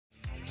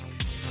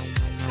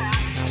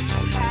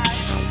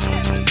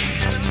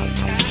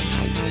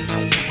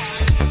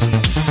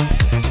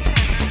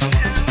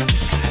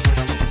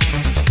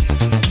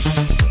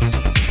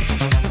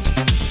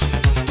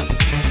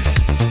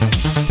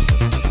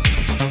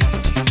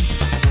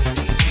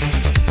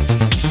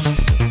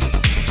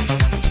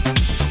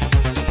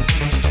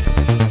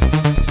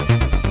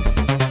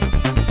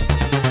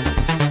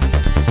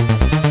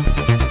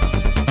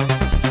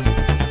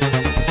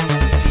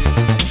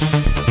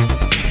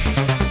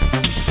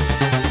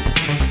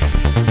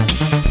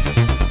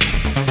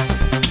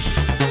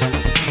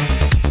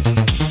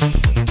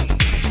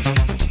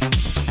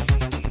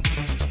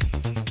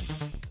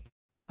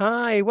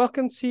Hi,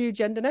 welcome to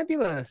Gender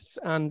Nebulous.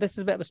 And this is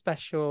a bit of a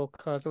special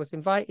because I was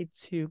invited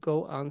to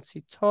go on to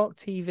Talk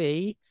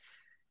TV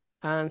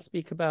and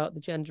speak about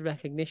the Gender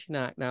Recognition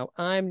Act. Now,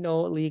 I'm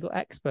no legal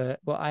expert,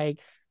 but I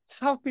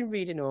have been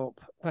reading up,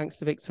 thanks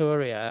to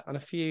Victoria, on a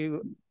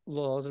few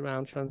laws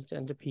around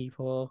transgender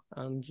people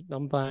and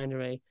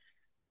non-binary,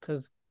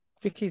 because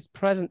Vicky's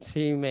present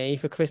to me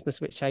for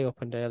Christmas, which I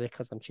opened earlier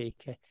because I'm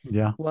cheeky,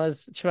 Yeah.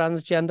 was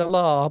Transgender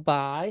Law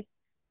by...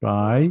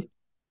 Bye.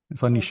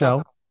 It's on your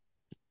shelf.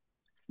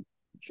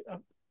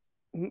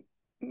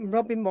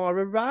 Robin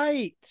Mora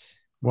Wright.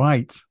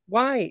 White.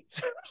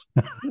 White.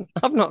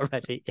 I've not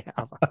read it yet,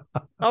 have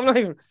I? I'm not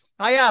even.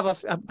 I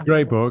have.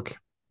 Great book.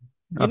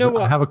 You know I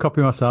what? have a copy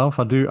myself.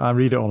 I do. I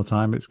read it all the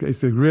time.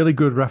 It's a really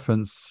good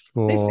reference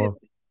This is for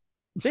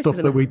this is stuff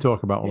that we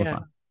talk about all the yeah.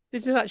 time.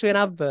 This is actually an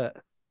advert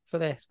for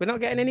this. We're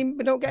not getting any.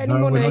 We don't get any No,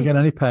 we're not money. getting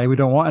any pay. We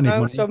don't want any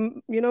No. money.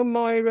 So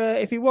Moira,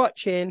 if you're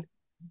watching,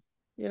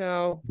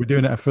 We're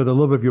doing it for the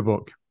love of your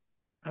book.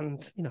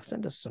 and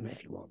send us some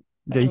if you want.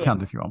 Yeah, you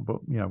can if you want,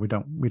 but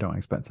we don't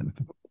expect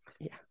anything.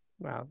 Yeah.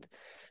 Well.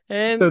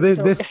 So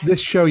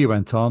this show you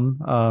went on,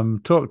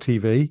 Talk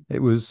TV.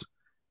 It was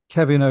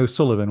Kevin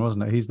O'Sullivan,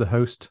 wasn't it? He's the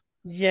host.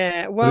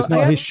 Yeah. But Well, it's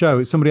not his show.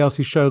 It's somebody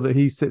else's show that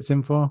he sits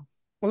in for.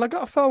 Well, I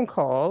got a phone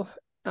call,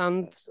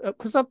 and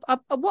because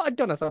what I'd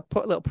done is I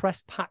put a little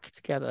press pack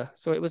together,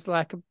 so it was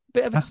like a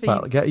bit of a That's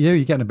about get you.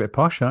 You're getting a bit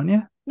posh, aren't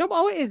you? No,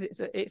 but it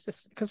is.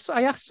 It's because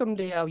I asked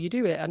somebody how you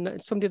do it, and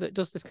it's somebody that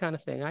does this kind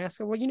of thing. I asked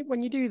them, well,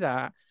 when you do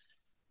that,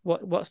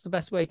 what's the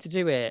best way to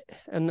do it?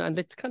 And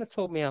they kind of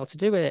told me how to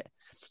do it.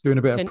 Doing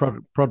a bit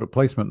of product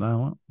placement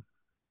now.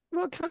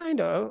 Well,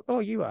 kind of. Oh,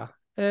 you are.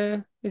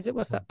 Is it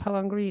what's that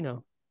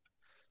Pellegrino?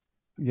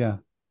 Yeah,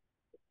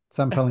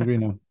 San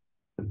Pellegrino.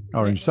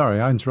 Orange. Sorry,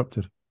 I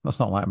interrupted. That's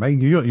not like me.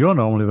 You're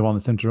normally the one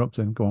that's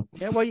interrupting. Go on.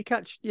 Yeah. Well, you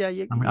catch. Yeah.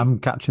 I'm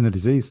catching the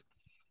disease.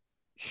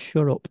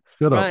 Shut up.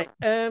 Shut right.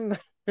 up.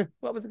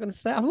 What was I going to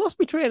say? I've lost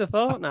my train of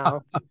thought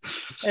now.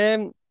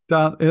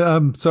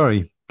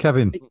 Sorry,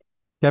 Kevin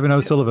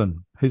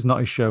O'Sullivan. He's not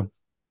his show.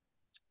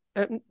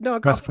 No, I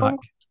got Press a phone. pack.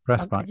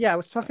 Press pack. Yeah, I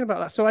was talking about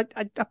that. So I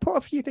put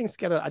a few things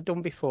together that I'd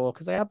done before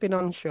because I have been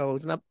on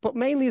shows, but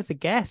mainly as a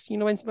guest.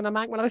 When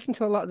I listen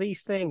to a lot of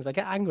these things, I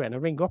get angry and I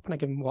ring up and I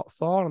give them what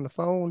for on the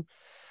phone.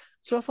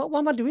 So I thought, what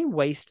am I doing,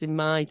 wasting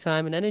my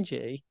time and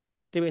energy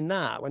doing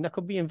that when I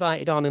could be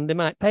invited on and they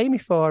might pay me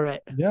for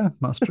it? Yeah,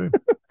 that's true.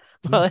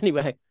 Well,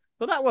 anyway,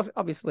 that was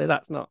obviously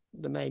that's not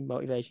the main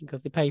motivation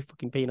because they pay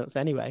fucking peanuts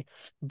anyway.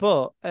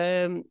 But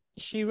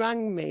she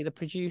rang me, the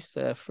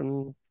producer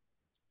from.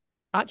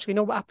 Actually,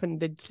 know what happened?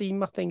 They'd seen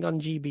my thing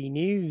on GB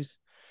News,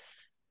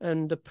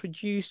 and the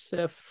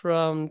producer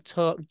from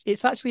Talk.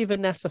 It's actually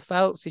Vanessa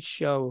Feltz's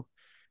show,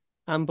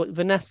 but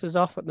Vanessa's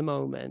off at the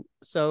moment.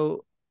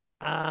 So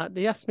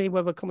they asked me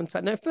whether come and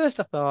talk. Now, at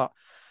first I thought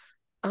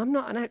I'm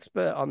not an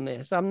expert on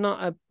this. I'm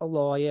not a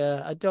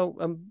lawyer. I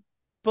don't.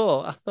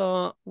 But I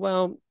thought,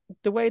 well,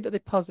 the way that they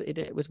posited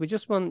it was, we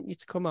just want you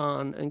to come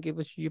on and give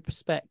us your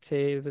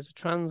perspective as a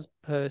trans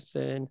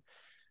person.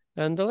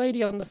 And the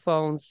lady on the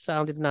phone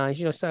sounded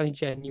nice, sounded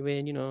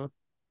genuine.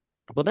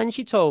 But then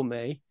she told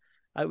me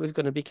it was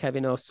going to be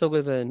Kevin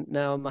O'Sullivan.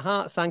 Now, my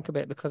heart sank a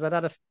bit because I'd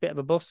had a bit of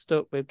a bust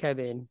up with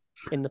Kevin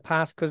in the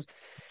past. Because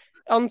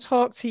on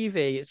Talk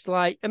TV, it's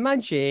like,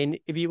 imagine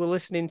if you were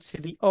listening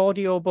to the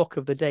audio book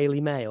of the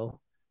Daily Mail.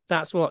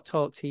 That's what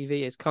Talk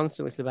TV is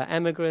constantly. It's about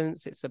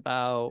immigrants. It's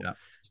about... Yeah,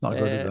 it's not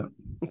good, is it?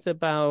 It's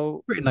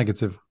about... Pretty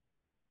negative.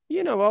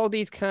 All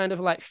these kind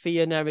of like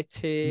fear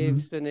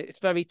narratives, and it's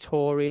very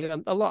Tory. They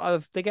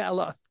get a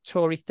lot of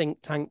Tory think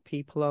tank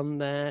people on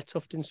there.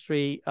 Tufton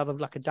Street have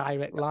like a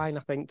direct line, I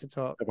think, to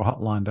talk. They have a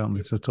hotline, don't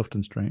they? So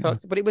Tufton Street. Yeah.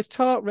 But it was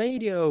talk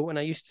radio when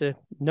I used to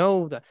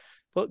know that.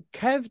 But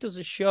Kev does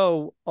a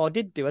show, or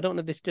did do, I don't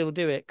know if they still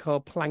do it,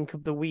 called Plank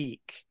of the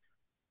Week.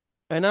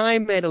 And I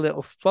made a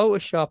little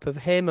Photoshop of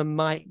him and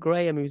Mike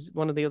Graham, who's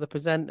one of the other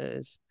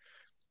presenters.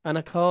 And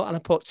I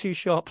put 2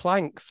 short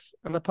planks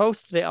and I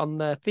posted it on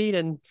the feed,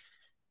 and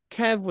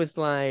Kev was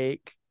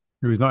like,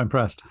 he was not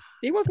impressed.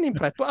 He wasn't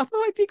impressed. But I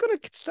thought if you're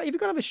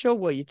gonna have a show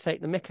where you take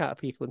the mick out of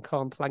people and call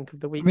them Plank of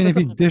the Week. I mean, if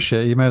you dish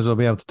it, you may as well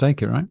be able to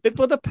take it, right?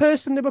 But the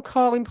person they were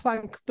calling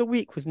Plank of the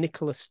Week was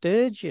Nicola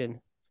Sturgeon.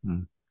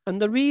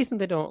 And the reason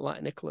they don't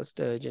like Nicola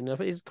Sturgeon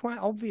is quite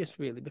obvious,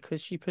 really,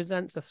 because she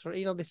presents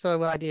this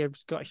whole idea of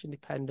Scottish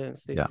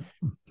independence.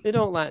 They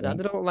don't like that.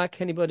 They don't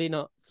like anybody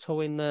not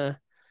towing the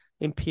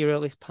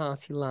imperialist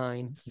party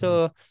line.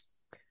 So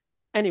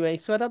anyway,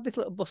 so I'd had this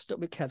little bust up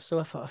with Kev. So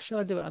I thought, should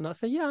I do it? And I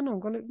said, yeah,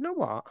 no, you know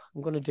what?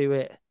 I'm going to do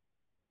it.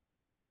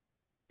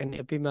 And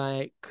it'd be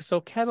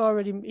so Kev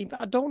already,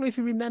 I don't know if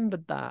he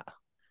remembered that,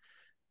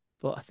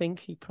 but I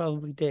think he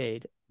probably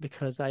did,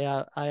 because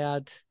I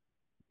had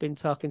been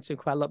talking to him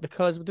quite a lot,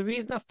 because the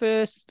reason I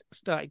first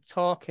started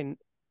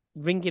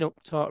ringing up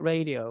Talk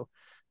Radio,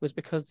 was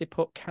because they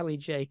put Kelly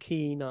J.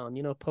 Keane on,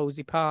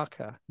 Posey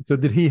Parker. So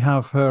did he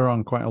have her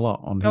on quite a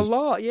lot? A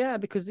lot, yeah,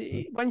 because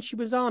when she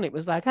was on, it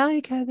was like, hi,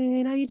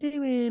 Kevin, how you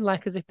doing?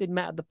 Like as if they'd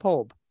met at the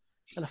pub.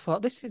 And I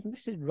thought, this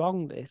is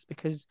wrong,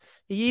 because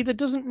he either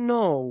doesn't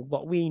know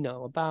what we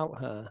know about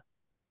her,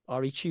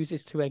 or he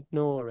chooses to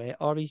ignore it,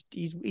 or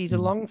he's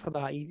along for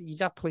that. He's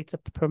happily to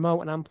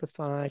promote and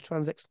amplify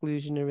trans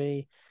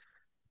exclusionary,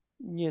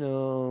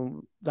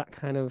 that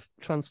kind of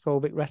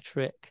transphobic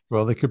rhetoric.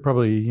 Well, they could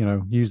probably,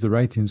 use the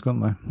ratings,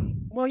 couldn't they?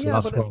 Well, So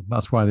yeah,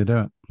 that's why they do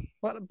it.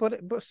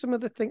 but some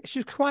of the things,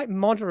 she's quite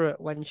moderate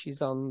when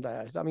she's on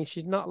there. I mean,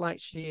 she's not like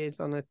she is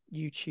on her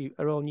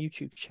own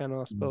YouTube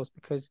channel, I suppose,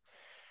 because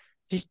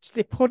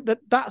they put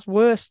that's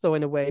worse though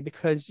in a way,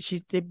 because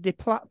they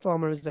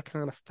platform her as a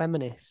kind of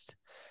feminist,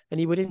 and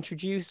he would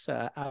introduce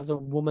her as a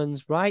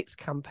women's rights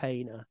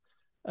campaigner.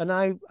 And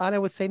I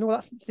would say,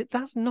 no,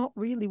 that's not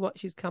really what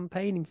she's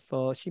campaigning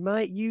for. She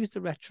might use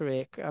the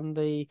rhetoric and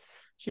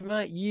she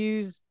might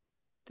use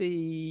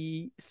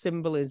the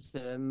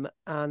symbolism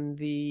and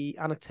the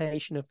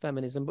annotation of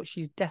feminism, but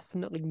she's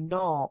definitely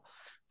not.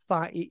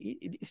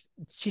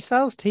 She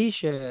sells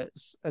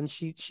T-shirts and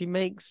she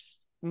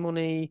makes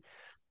money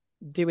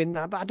doing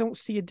that, but I don't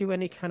see her do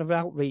any kind of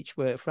outreach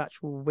work for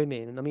actual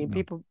women. I mean,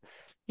 people,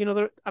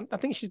 I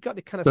think she's got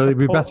the kind of. So support.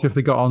 it'd be better if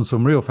they got on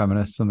some real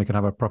feminists and they could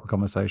have a proper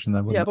conversation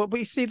then, wouldn't Yeah, but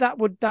you see, that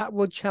would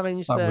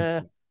challenge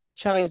their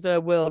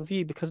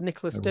worldview, because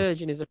Nicola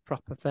Sturgeon is a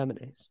proper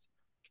feminist.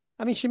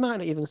 I mean, she might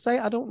not even say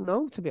it. I don't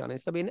know, to be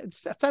honest. I mean,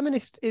 a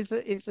feminist is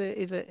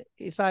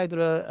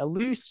either a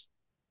loose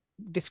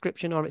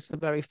description or it's a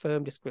very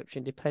firm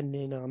description,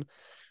 depending on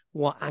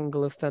what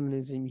angle of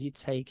feminism you're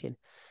taking.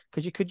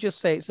 Because you could just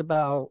say it's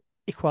about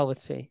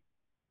equality,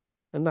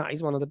 and that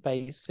is one of the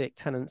basic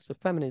tenets of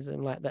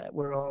feminism, like that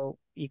we're all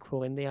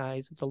equal in the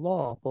eyes of the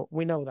law. But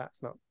we know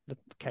that's not the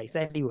case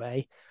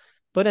anyway.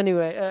 But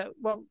anyway,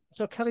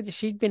 so Kelly,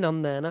 she'd been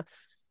on there, and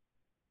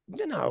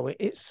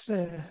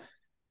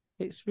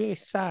it's really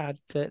sad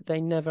that they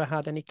never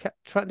had any.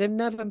 They've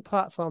never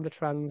platformed a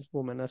trans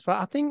woman. As far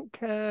I think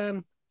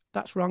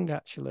that's wrong.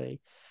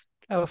 Actually,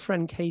 our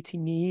friend Katie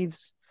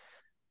Neves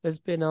has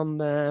been on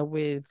there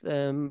with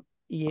Ian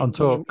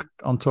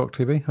on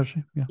TalkTV, has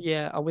she?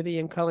 Yeah, with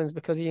Ian Collins,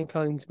 because Ian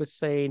Collins was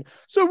saying,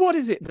 "So what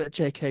is it that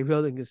J.K.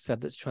 Rowling has said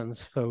that's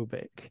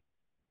transphobic?"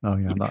 Oh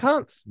yeah,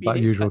 that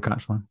usual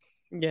catchline.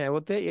 Yeah,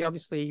 well,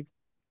 obviously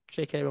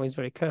J.K. Rowling is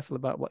very careful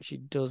about what she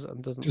does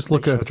and doesn't. Just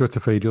look at her Twitter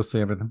feed; you'll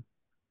see everything.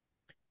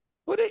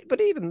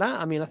 But even that,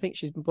 I mean, I think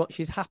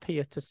she's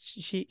happier to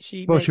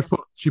she. Well,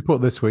 she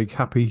put this week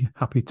happy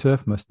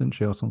Turfmas, didn't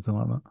she, or something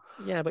like that?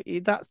 Yeah, but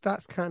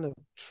that's kind of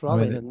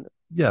trolling,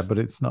 but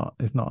it's not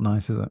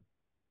nice, is it?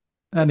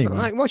 Anyway,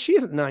 nice. Well, she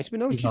isn't nice. We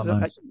know she's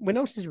nice. We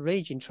know she's a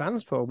raging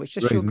transphobe. It's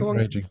just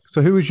raging.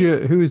 So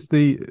who's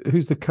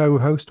the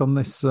co-host on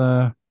this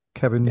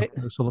Kevin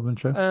O'Sullivan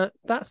show?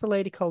 That's a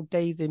lady called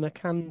Daisy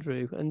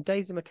McAndrew, and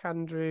Daisy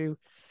McAndrew,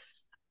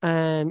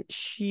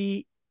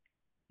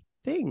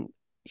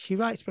 she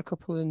writes for a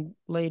couple of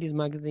ladies'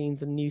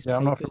 magazines and newspapers. Yeah,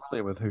 I'm not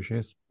familiar with who she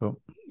is, but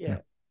yeah.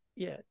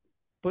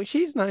 But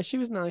she's nice. She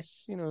was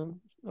nice, And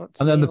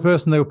then the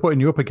person they were putting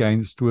you up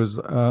against was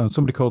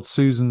somebody called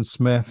Susan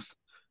Smith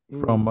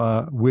from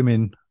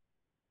Women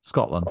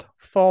Scotland.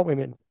 For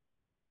Women.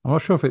 I'm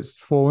not sure if it's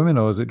for women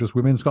or is it just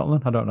Women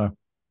Scotland. I don't know.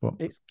 But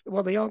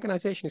the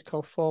organisation is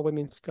called For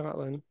Women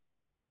Scotland.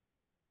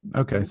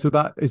 Okay, so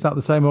is that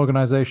the same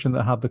organisation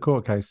that had the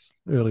court case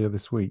earlier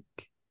this week?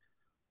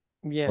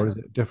 Yeah. Or is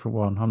it a different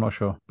one? I'm not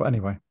sure. But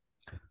anyway,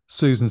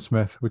 Susan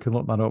Smith, we can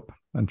look that up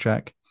and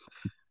check.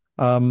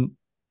 So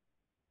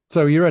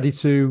you ready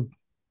to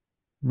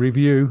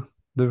review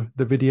the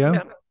video?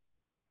 Yeah.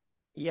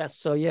 Yes.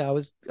 So yeah,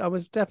 I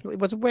was definitely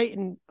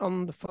waiting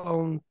on the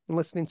phone and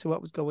listening to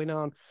what was going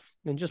on.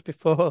 And just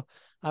before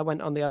I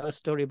went on the other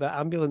story about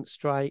ambulance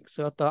strikes,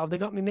 so I thought, have they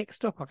got me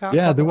mixed up? I can't.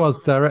 Yeah, there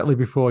was directly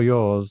before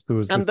yours. There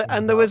was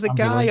there was a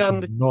guy on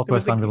the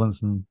Northwest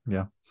Ambulance, and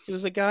yeah. There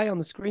was a guy on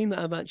the screen that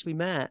I've actually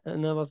met,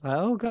 and I was like,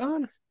 "Oh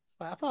God!"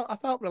 I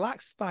felt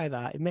relaxed by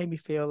that. It made me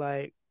feel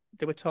like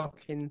they were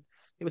talking.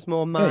 It was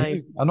more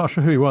my. I'm not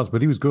sure who he was,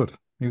 but he was good.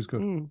 He was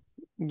good.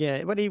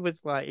 Yeah, but he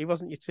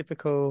wasn't your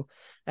typical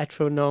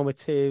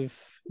heteronormative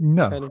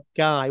kind of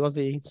guy, was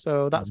he?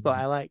 So that's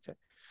why I liked it.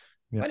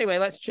 Yeah. Anyway,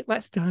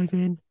 let's dive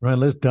in. Right,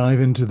 let's dive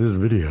into this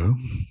video.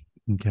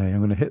 Okay, I'm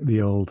going to hit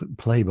the old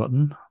play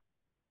button.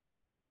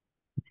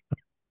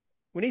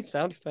 We need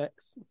sound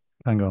effects.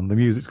 Hang on, the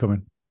music's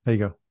coming. There you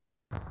go.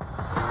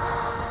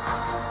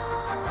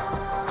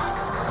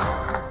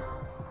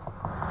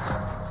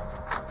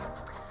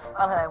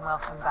 Well, hello and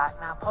welcome back.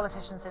 Now,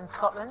 politicians in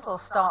Scotland will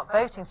start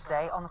voting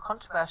today on the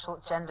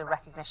controversial Gender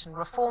Recognition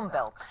Reform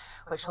Bill,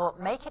 which will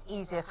make it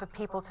easier for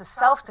people to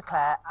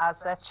self-declare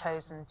as their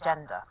chosen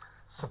gender.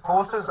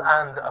 Supporters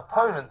and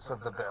opponents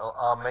of the bill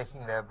are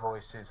making their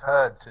voices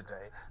heard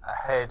today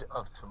ahead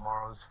of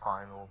tomorrow's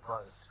final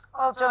vote.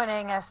 Well,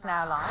 joining us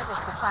now live is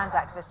the trans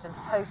activist and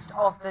host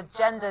of the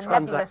Gender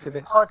Nebulous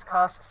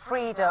podcast,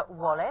 Freda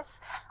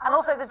Wallace, and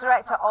also the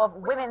director of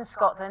Women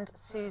Scotland,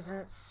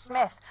 Susan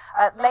Smith.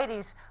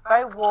 Ladies,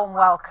 very warm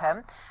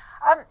welcome.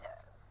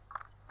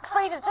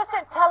 Freda, just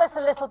to tell us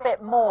a little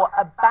bit more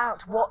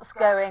about what's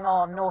going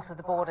on north of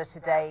the border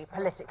today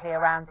politically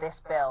around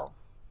this bill.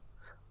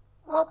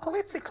 Well,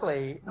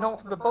 politically,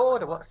 north of the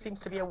border, what seems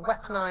to be a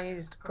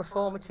weaponised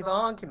performative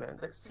argument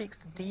that seeks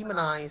to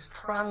demonise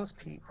trans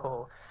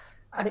people.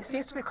 And it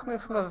seems to be coming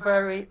from a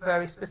very,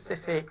 very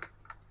specific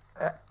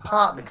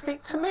part. Because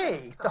to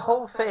me, the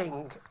whole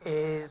thing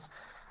is,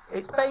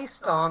 it's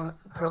based on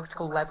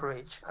political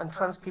leverage, and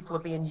trans people are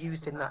being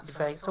used in that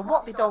debate. So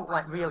what they don't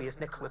like really is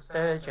Nicola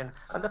Sturgeon.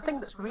 And the thing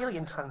that's really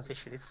in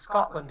transition is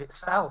Scotland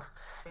itself.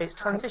 It's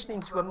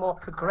transitioning to a more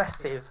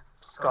progressive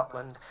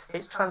Scotland.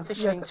 It's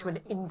transitioning to an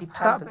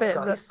independent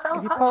Scotland. It's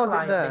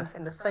self-actualising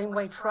in the same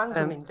way trans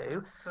women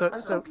do.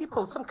 Some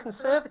people, some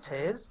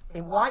conservatives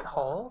in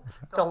Whitehall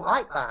don't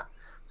like that.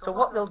 So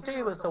what they'll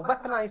do is they'll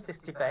weaponise this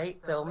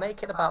debate, they'll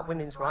make it about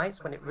women's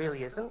rights when it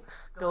really isn't,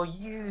 they'll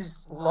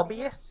use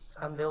lobbyists,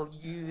 and they'll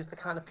use the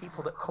kind of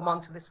people that come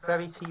onto this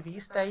very TV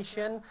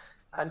station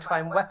and try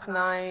and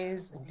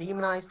weaponise and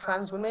demonise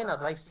trans women,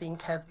 as I've seen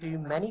Kev do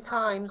many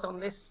times on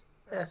this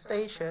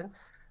station,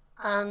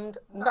 and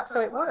that's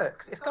how it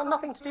works. It's got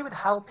nothing to do with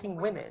helping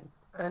women.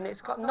 And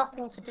it's got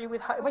nothing to do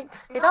with...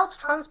 it helps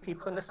trans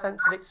people in the sense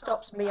that it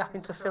stops me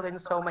having to fill in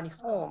so many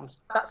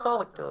forms. That's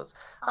all it does.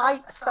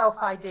 I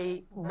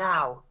self-ID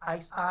now.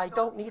 I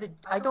don't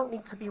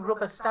need to be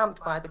rubber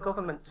stamped by the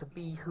government to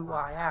be who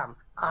I am.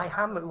 I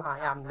am who I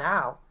am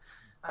now.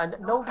 And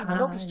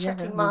nobody's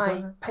checking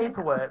my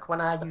paperwork when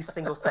I use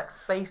single-sex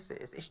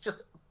spaces. It's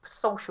just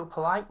social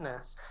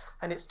politeness,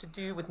 and it's to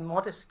do with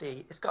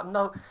modesty.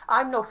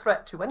 I'm no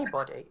threat to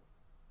anybody.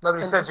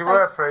 Nobody said you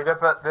were,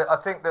 Freda, but I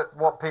think that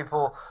what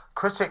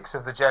critics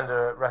of the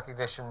Gender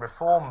Recognition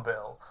Reform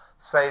Bill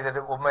say that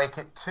it will make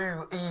it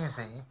too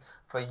easy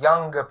for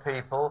younger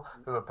people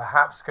who are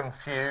perhaps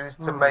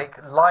confused to make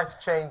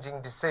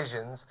life-changing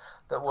decisions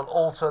that will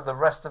alter the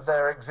rest of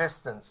their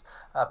existence,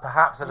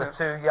 perhaps at a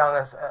too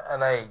young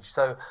an age.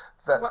 So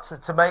that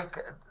to make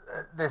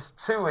this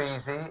too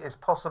easy is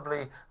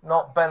possibly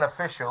not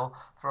beneficial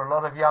for a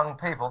lot of young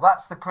people.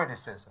 That's the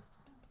criticism.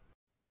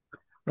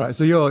 Right,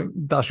 so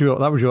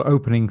that was your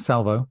opening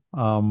salvo.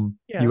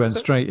 You went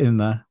straight in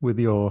there with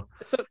your.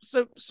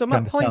 So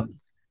my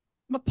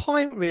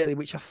point really,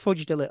 which I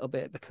fudged a little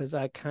bit because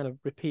I kind of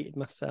repeated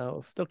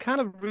myself. The kind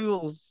of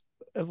rules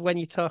of when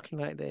you're talking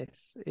like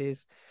this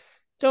is,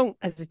 don't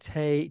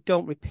hesitate,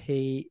 don't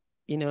repeat,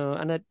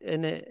 and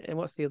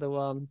what's the other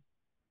one?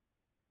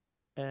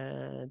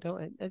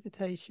 Don't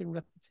hesitation,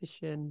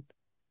 repetition.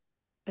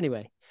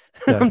 Anyway,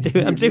 yeah, I'm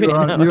doing it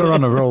now. You were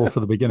on a roll for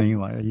the beginning,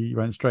 like you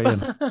went straight in.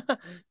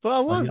 But I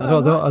was.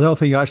 I don't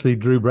think you actually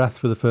drew breath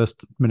for the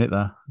first minute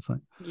there. It's like...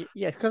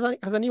 Yeah, because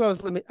I knew I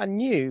was limited. I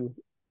knew,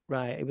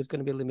 right, it was going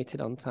to be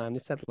limited on time. They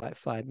said like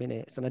 5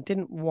 minutes, and I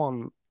didn't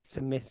want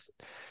to miss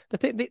the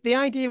thing. The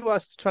idea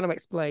was trying to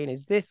explain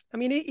is this. I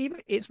mean,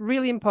 it's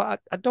really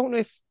important. I don't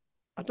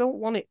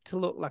want it to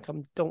look like I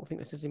don't think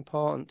this is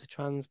important to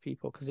trans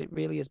people, because it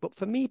really is. But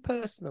for me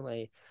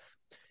personally,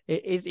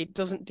 it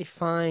doesn't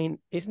define.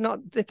 It's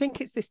not. They think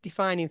it's this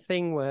defining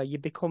thing where you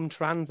become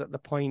trans at the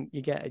point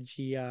you get a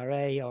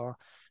GRA or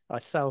a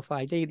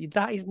self-ID.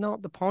 That is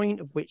not the point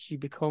of which you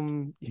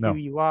become who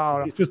you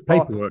are. It's just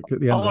paperwork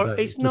at the end of the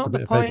day. It's not the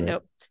point.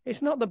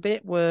 It's not the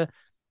bit where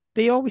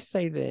they always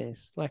say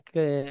this, like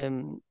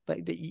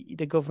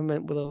the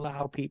government will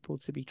allow people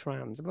to be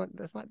trans.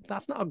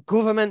 That's not a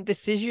government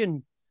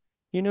decision.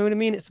 You know what I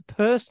mean? It's a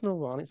personal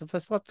one. It's a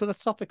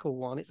philosophical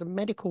one. It's a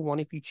medical one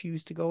if you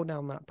choose to go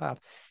down that path.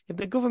 If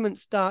the government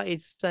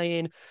started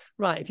saying,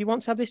 right, if you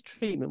want to have this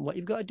treatment, what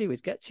you've got to do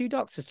is get 2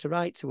 doctors to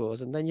write to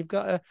us, and then you've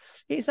got to...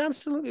 It's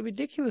absolutely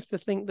ridiculous to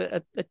think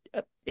that...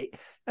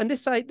 And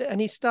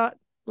he start...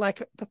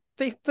 Like,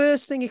 the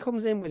first thing he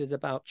comes in with is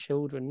about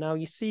children. Now,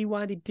 you see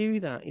why they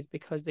do that is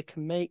because they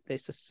can make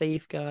this a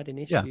safeguarding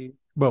issue. Yeah.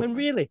 Well, and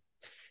really...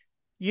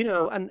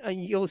 and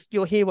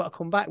you'll hear what I'll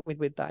come back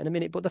with that in a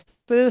minute. But the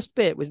first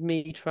bit was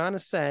me trying to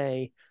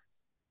say,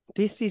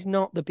 this is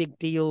not the big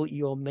deal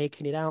you're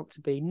making it out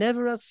to be.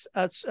 Never has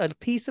a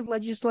piece of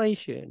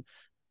legislation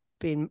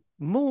been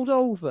mulled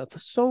over for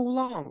so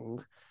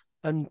long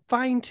and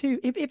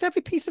fine-tuned. If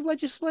every piece of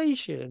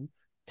legislation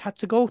had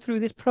to go through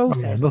this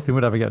process, nothing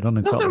would ever get done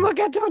in Scotland. Nothing would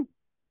get done.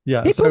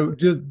 Yeah.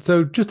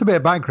 So just a bit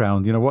of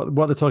background.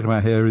 What they're talking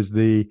about here is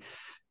the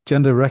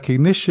Gender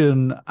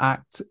Recognition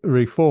Act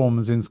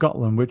reforms in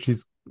Scotland, which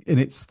is in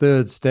its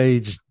 3rd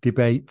stage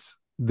debate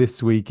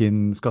this week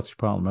in Scottish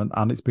Parliament,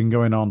 and it's been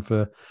going on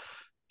for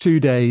 2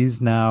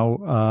 days now.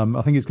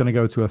 I think it's going to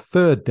go to a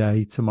 3rd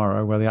day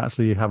tomorrow, where they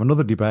actually have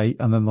another debate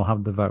and then they'll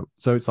have the vote.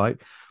 So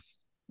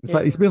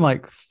it's been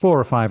like 4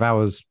 or 5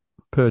 hours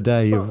per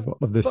day of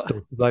this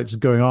stuff, like just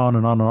going on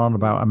and on and on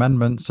about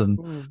amendments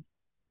and.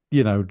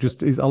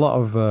 Just is a lot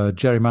of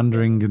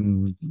gerrymandering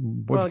and...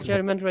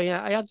 gerrymandering,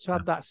 I had to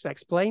have that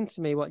explained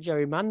to me what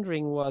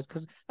gerrymandering was,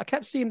 because I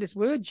kept seeing this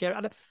word,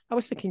 I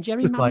was thinking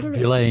gerrymandering. It's like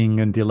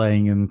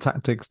delaying and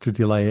tactics to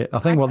delay it. I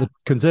think what the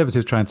Conservatives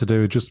are trying to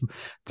do is just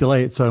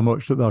delay it so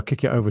much that they'll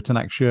kick it over to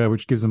next year,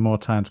 which gives them more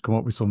time to come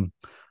up with some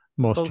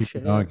more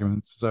stupid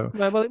arguments. So,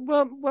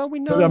 well, we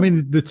know... I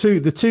mean, the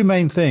two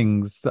main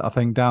things that I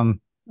think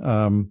Dan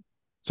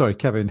Sorry,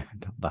 Kevin.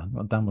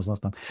 Dan was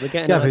last time. We're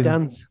getting our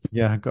Dan's.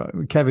 Yeah,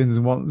 Kevin's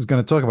what's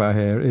going to talk about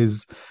here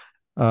is,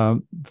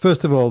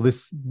 first of all,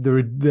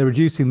 they're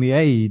reducing the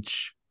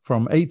age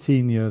from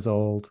 18 years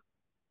old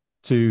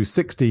to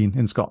 16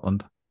 in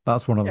Scotland.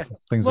 That's one of the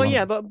things. Well,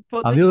 yeah, but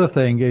and the other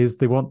thing is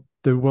they want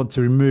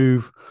to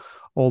remove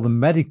all the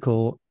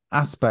medical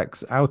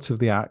aspects out of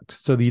the act,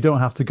 so that you don't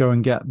have to go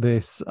and get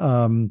this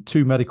 2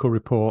 medical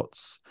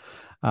reports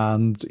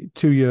and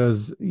 2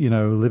 years,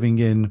 living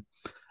in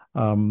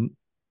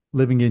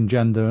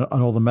gender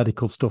and all the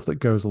medical stuff that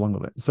goes along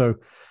with it. So,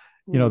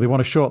 they want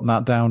to shorten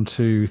that down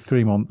to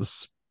 3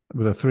 months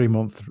with a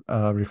 3-month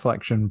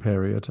reflection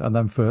period. And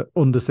then for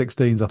under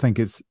 16s, I think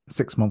it's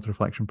 6-month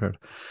reflection period.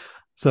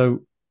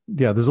 So,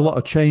 yeah, there's a lot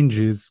of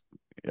changes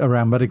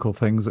around medical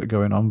things that are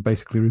going on,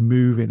 basically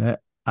removing it.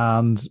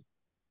 And,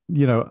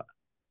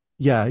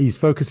 he's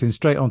focusing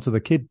straight onto the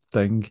kid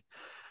thing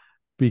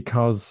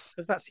because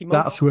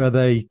that's where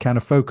they kind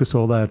of focus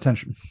all their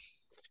attention.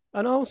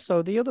 And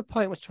also, the other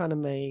point I was trying to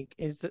make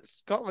is that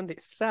Scotland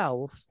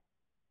itself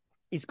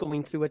is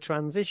going through a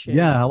transition.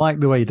 Yeah, I like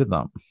the way you did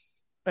that.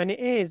 And it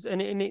is,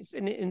 and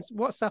it's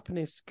what's happened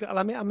is,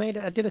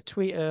 I did a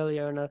tweet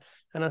earlier,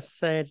 and I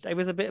said it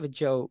was a bit of a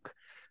joke,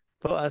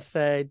 but I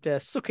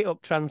said, "Suck it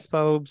up,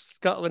 transphobes.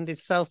 Scotland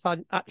is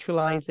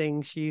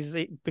self-actualizing. She's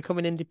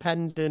becoming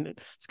independent.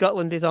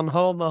 Scotland is on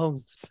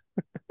hormones."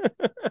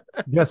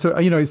 Yeah, so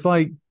it's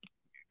like,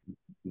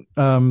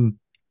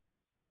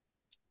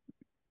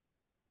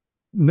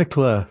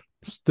 Nicola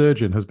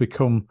Sturgeon has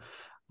become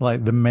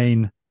like the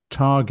main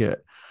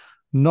target,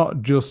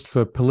 not just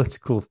for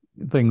political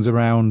things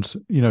around,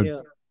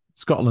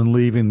 Scotland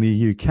leaving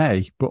the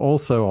UK, but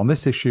also on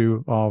this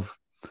issue of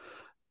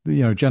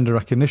the, Gender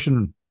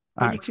Recognition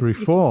Act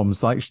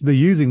reforms. Like they're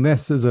using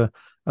this as a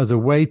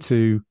way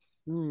to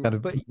kind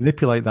of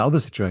manipulate that other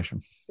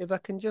situation. If I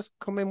can just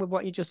come in with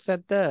what you just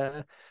said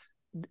there,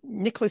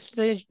 Nicola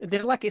Sturgeon,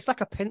 it's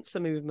like a pincer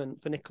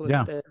movement for Nicola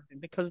Sturgeon,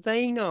 because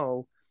they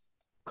know,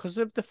 because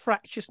of the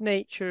fractious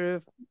nature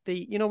of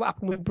what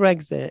happened with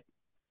Brexit,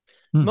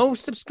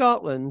 most of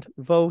Scotland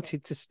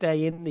voted to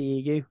stay in the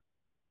EU.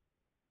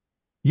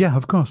 Yeah,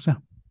 of course, yeah.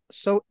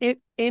 So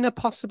in a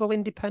possible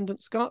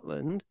independent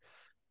Scotland,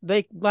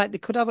 they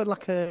could have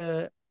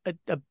a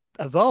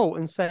vote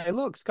and say,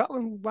 look,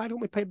 Scotland, why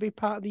don't we be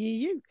part of the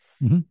EU?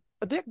 Mm-hmm.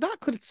 That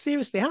could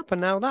seriously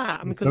happen now.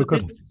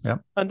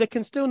 And they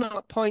can still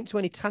not point to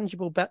any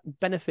tangible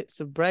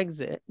benefits of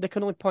Brexit. They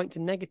can only point to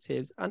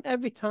negatives. And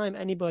every time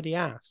anybody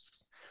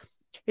asks,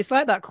 it's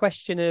like that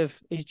question of,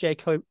 is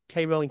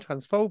J.K. Rowling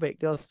transphobic?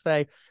 They'll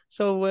say,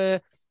 so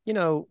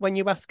when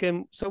you ask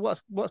them, so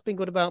what's been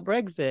good about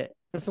Brexit?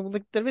 And so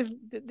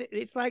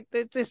it's like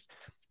this.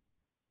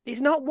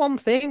 It's not one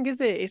thing,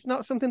 is it? It's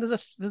not something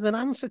there's an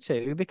answer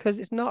to, because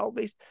it's not.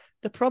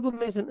 The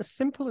problem isn't as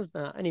simple as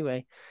that.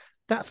 Anyway.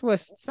 That's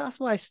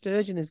why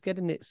Sturgeon is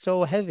getting it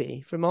so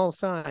heavy from all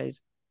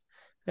sides.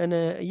 And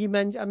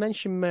I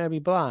mentioned Mary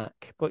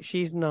Black, but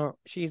she's not.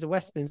 She's a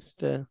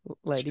Westminster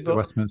lady. She's a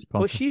Westminster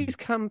but she's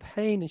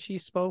campaigned and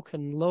she's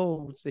spoken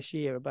loads this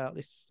year about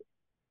this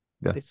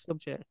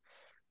subject,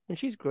 and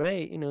she's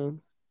great.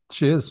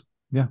 She is.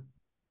 Yeah.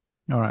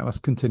 All right, let's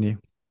continue.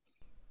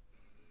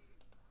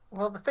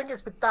 Well, the thing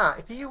is with that,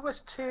 if you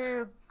was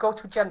to go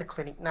to a gender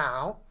clinic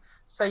now,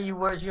 say you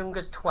were as young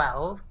as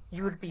 12,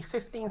 you would be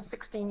 15,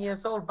 16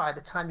 years old by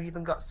the time you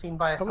even got seen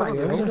by a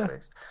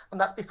psychiatrist.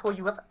 And that's before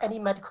you have any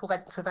medical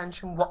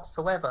intervention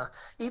whatsoever.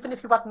 Even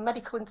if you had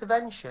medical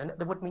intervention,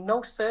 there would be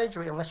no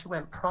surgery unless you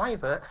went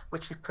private,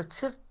 which is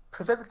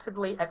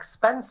prohibitively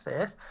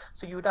expensive.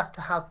 So you would have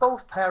to have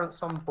both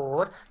parents on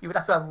board. You would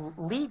have to have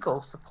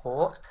legal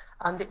support,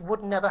 and it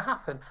would never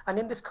happen. And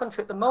in this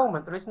country at the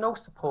moment, there is no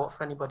support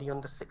for anybody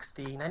under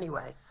 16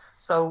 anyway.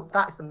 So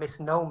that is a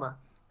misnomer.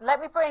 Let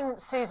me bring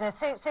Susan.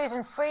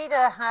 Susan,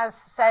 Freda has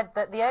said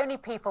that the only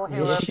people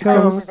who are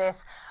opposed to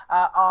this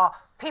are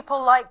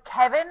people like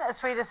Kevin, as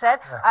Freda said,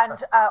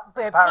 and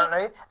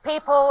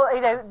people,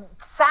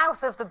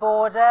 south of the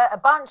border, a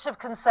bunch of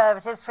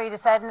conservatives, Freda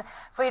said. And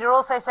Freda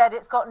also said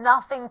it's got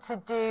nothing to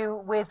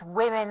do with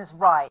women's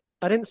rights.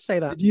 I didn't say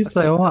that. Did you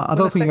say all that? I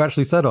don't think you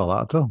actually said all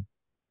that at all.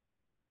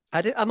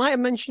 I might have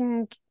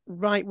mentioned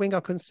right wing or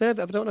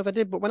conservative. I don't know if I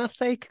did, but when I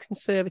say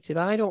conservative,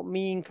 I don't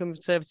mean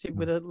conservative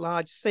with a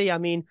large C. I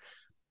mean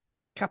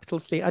capital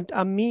C.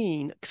 I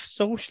mean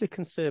socially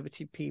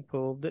conservative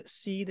people that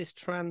see this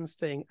trans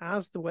thing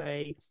as the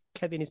way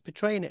Kevin is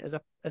portraying it,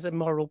 as a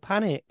moral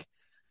panic.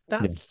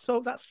 That's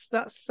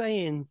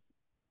saying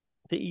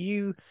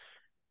that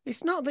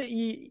it's not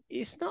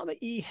that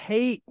you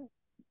hate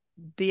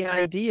the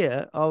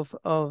idea of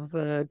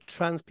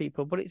trans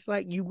people, but it's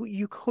like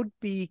you could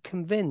be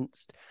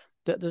convinced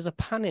that there's a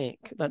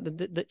panic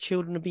that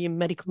children are being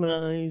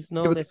medicalized.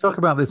 But talk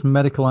about this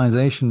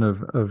medicalization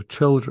of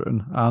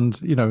children, and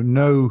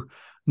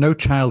no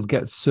child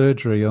gets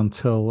surgery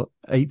until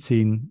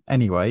 18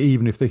 anyway,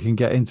 even if they can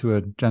get into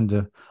a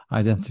gender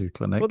identity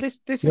clinic. Well,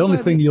 the only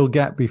thing you'll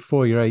get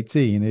before you're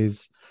 18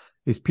 is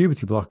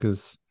puberty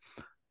blockers,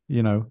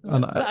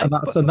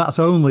 and that's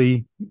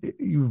only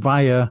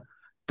via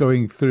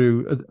going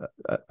through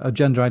a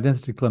gender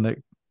identity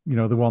clinic,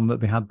 the one that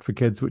they had for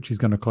kids, which is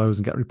going to close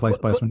and get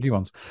replaced by some new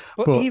ones.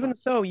 But even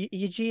so, your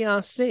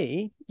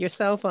GRC, your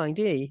self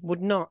ID,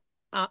 would not.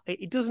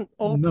 It doesn't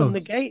open the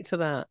gate to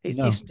that.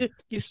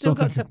 You've still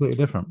got to completely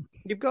different.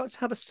 You've got to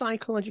have a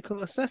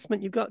psychological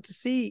assessment. You've got to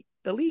see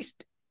at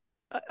least.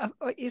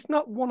 It's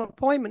not one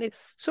appointment.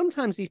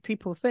 Sometimes these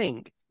people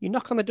think you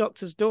knock on the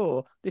doctor's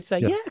door, they say,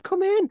 "Yeah,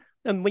 come in,"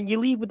 and when you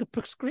leave with the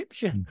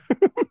prescription.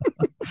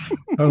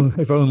 Oh,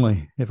 if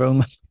only.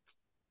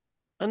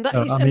 And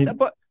that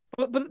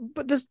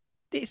but there's.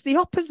 It's the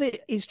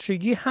opposite is true.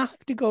 You have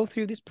to go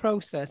through this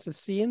process of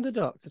seeing the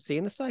doctor,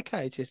 seeing the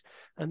psychiatrist,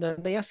 and then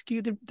they ask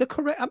you the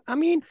correct. I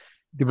mean,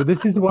 but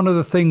this is one of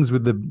the things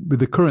with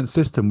the current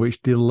system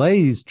which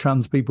delays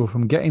trans people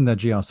from getting their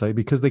GRC,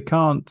 because they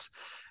can't,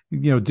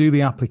 do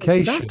the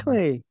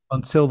application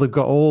until they've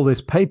got all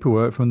this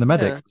paperwork from the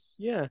medics.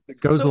 Yeah.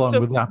 That goes along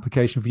with the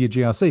application for your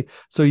GRC.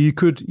 So you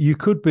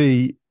could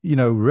be,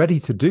 ready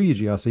to do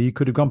your GRC. You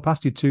could have gone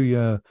past your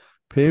 2-year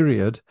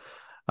period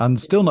and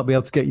still not be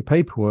able to get your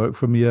paperwork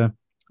from your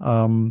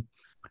from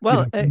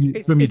your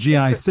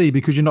GIC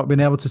because you're not been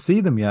able to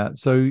see them yet.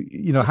 So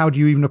how do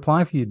you even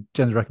apply for your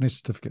gender recognition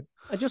certificate?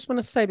 I just want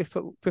to say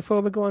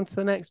before we go on to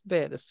the next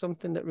bit, there's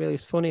something that really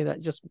is funny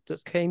that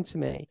just came to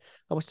me.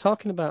 I was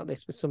talking about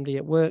this with somebody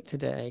at work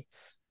today,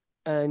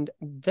 and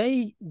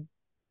they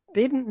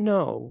didn't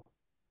know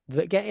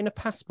that getting a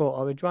passport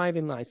or a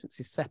driving license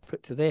is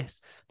separate to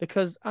this,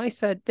 because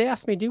they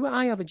asked me, do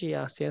I have a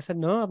GRC? I said,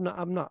 no, I'm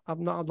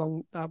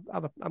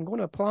going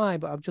to apply,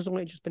 but I've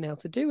only just been able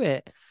to do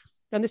it.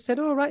 And they said,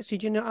 oh, right. So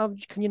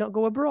can you not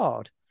go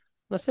abroad?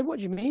 And I said, what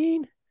do you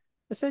mean?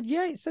 I said,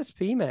 yeah, it says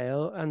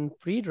female and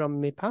Freda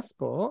on my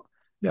passport.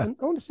 Yeah. And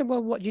I said,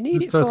 well, what do you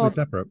need it totally for?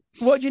 Separate.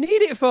 What do you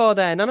need it for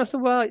then? And I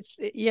said, well, that's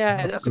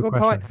a good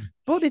point.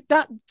 But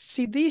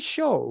these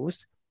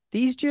shows,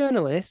 these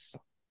journalists,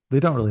 they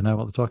don't really know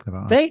what they're talking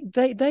about.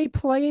 They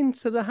play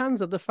into the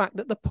hands of the fact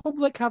that the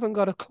public haven't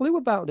got a clue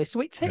about this. So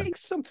it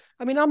takes some.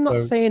 I mean, I'm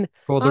not saying.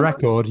 For the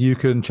record, you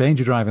can change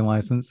your driving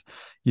license,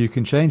 you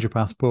can change your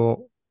passport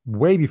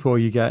way before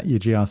you get your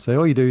GRC.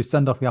 All you do is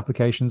send off the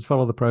applications,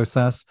 follow the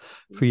process.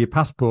 For your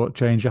passport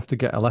change, you have to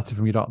get a letter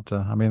from your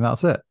doctor. I mean,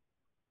 that's it.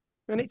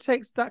 And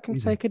that can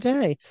take a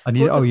day. And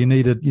you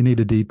need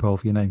a deed poll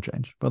for your name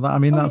change. But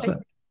that's it.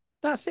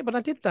 That's it. But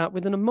I did that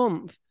within a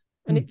month.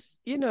 And it's,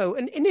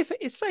 and if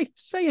it's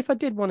say if I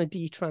did want to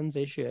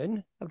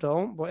detransition, I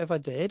don't, but if I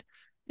did,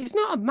 it's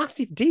not a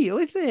massive deal,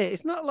 is it?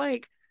 It's not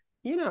like,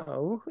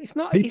 it's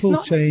not.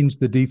 People change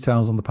the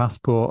details on the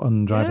passport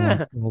and driving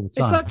license all the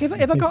time. It's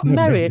like if I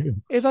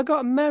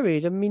got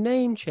married and my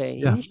name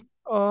changed,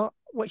 or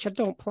which I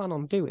don't plan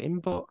on doing,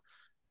 but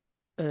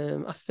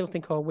I still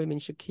think all women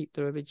should keep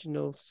their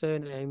original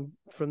surname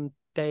from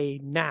day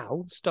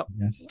now. Stop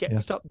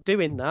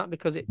doing that,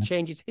 because it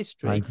changes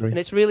history, and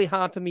it's really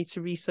hard for me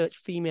to research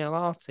female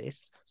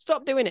artists.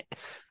 Stop doing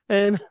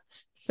it.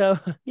 So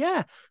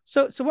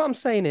what I'm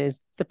saying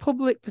is the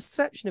public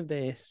perception of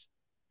this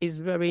is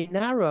very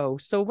narrow.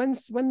 So when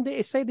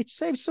they say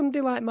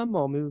somebody like my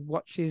mom, who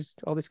watches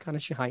all this kind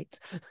of shite,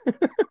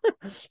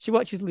 she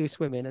watches Loose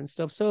Women and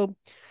stuff, so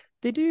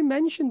they do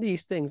mention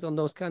these things on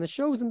those kind of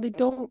shows, and they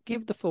don't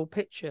give the full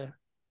picture.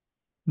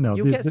 No,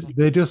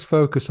 they just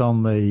focus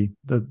on the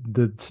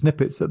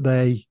snippets that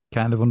they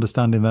kind of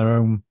understand in their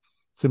own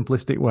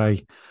simplistic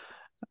way,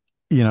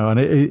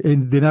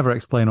 and they never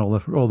explain all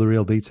the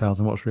real details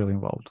and what's really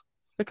involved.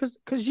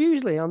 Because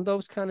usually on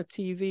those kind of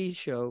TV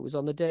shows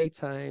on the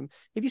daytime,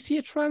 if you see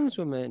a trans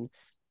woman,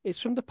 it's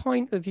from the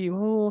point of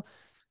view,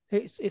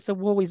 it's a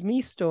woe is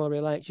me story,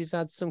 like she's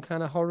had some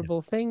kind of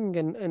horrible thing,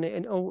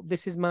 and oh,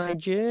 this is my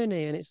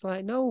journey. And it's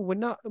like, no, we're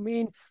not. I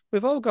mean,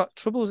 we've all got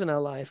troubles in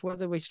our life,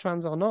 whether we're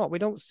trans or not. We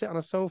don't sit on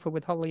a sofa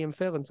with Holly and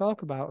Phil and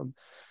talk about them.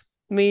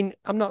 I mean,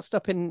 I'm not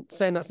stopping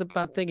saying that's a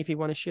bad thing if you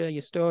want to share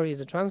your story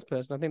as a trans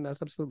person. I think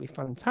that's absolutely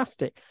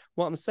fantastic.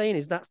 What I'm saying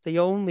is that's the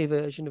only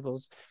version of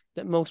us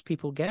that most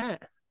people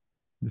get.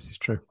 This is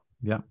true.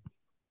 Yeah.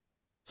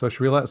 So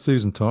should we let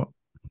Susan talk?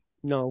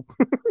 No.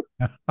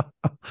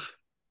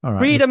 All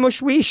right. Freda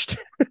mush wished.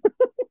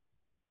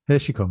 Here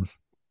she comes.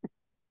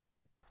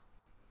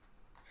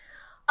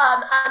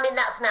 I mean,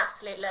 that's an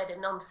absolute load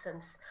of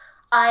nonsense.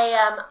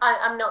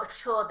 I'm not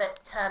sure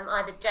that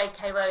either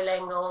J.K.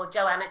 Rowling or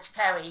Joanna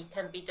Cherry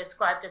can be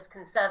described as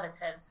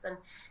conservatives. And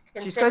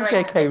she said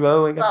J.K.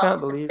 Rowling. I can't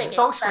believe it.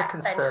 Socially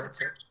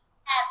conservative.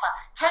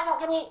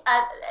 Can you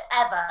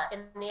ever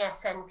in the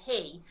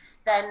SNP?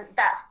 Then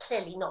that's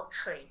clearly not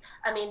true.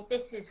 I mean,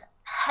 this is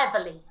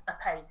heavily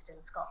opposed in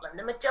Scotland.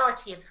 The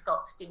majority of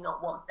Scots do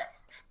not want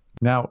this.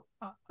 Now,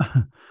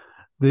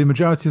 the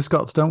majority of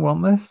Scots don't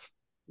want this?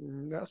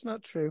 That's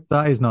not true.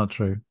 That is not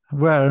true.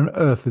 Where on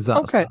earth is that?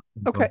 Okay.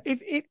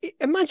 If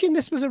imagine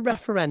this was a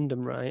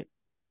referendum, right?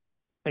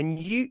 And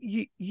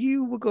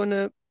you were going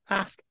to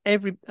ask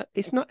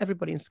it's not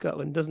everybody in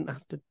Scotland doesn't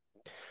have to.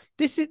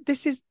 This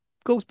is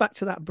goes back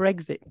to that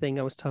Brexit thing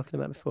I was talking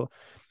about before.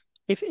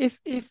 If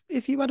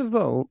you had a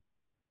vote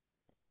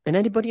and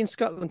anybody in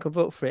Scotland could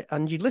vote for it,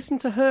 and you'd listen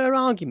to her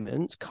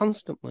arguments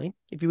constantly,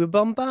 if you were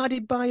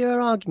bombarded by her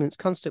arguments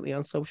constantly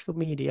on social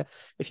media,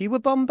 if you were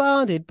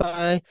bombarded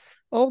by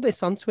all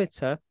this on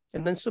Twitter,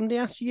 and then somebody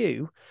asks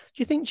you,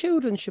 do you think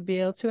children should be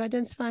able to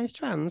identify as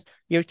trans?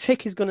 Your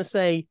tick is going to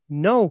say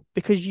no,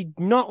 because you've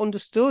not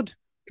understood.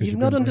 You've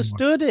not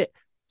understood it.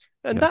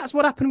 And that's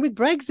what happened with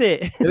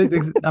Brexit. It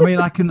is. I mean,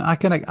 I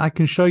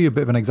can show you a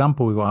bit of an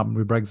example of what happened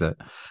with Brexit.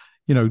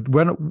 You know,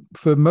 when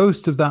for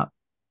most of that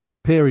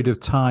period of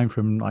time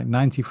from like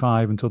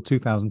 95 until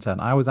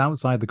 2010, I was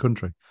outside the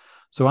country.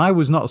 So I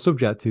was not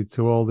subjected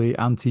to all the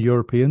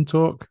anti-European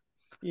talk.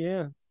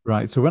 Yeah.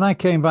 Right. So when I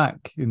came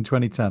back in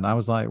 2010, I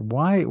was like,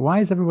 why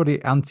is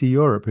everybody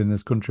anti-Europe in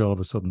this country all of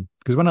a sudden?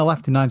 Because when I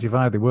left in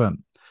 95, they weren't.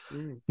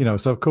 You know,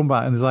 so I've come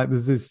back and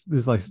there's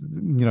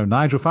you know,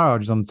 Nigel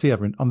Farage is on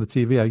the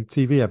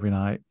TV every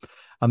night.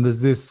 And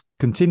there's this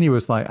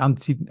continuous like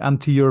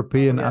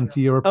anti-European.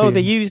 Oh, they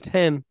used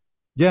him.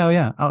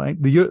 Yeah.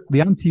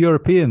 The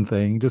anti-European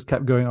thing just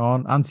kept going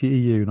on.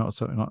 Anti-EU,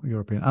 not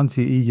European.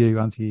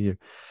 Anti-EU.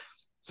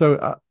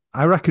 So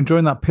I reckon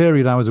during that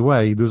period I was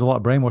away, there was a lot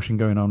of brainwashing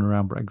going on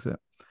around Brexit,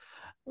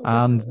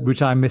 and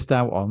which I missed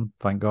out on,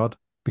 thank God,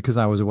 because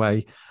I was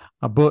away.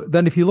 But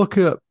then if you look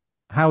at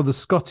how the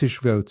Scottish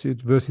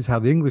voted versus how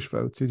the English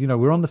voted, you know,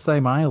 we're on the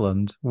same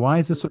island. Why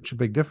is there such a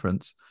big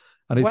difference?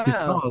 And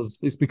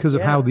it's because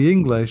of how the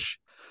English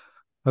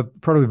have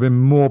probably been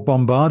more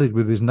bombarded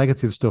with this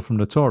negative stuff from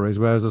the Tories,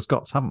 whereas the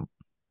Scots haven't.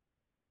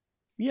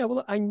 Yeah,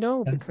 well, I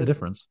know. That's the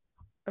difference.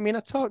 I mean, I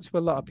talked to a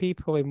lot of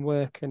people in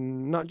work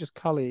and not just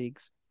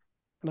colleagues.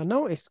 And I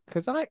noticed,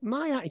 because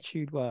my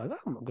attitude was,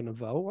 I'm not going to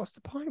vote. What's the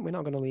point? We're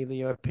not going to leave the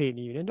European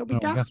Union. Don't be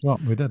daft. Guess what?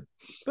 We did.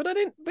 But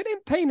we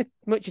didn't pay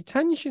much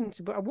attention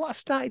to. But what I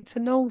started to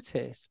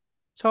notice,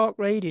 talk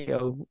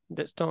radio,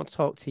 that's not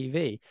talk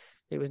TV,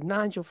 it was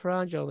Nigel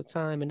Farage all the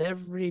time, and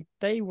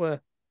they were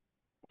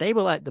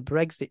like the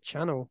Brexit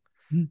channel,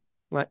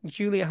 like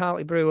Julia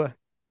Hartley-Brewer,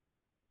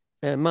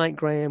 Mike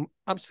Graham,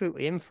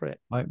 absolutely in for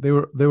it. Like they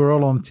were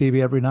all on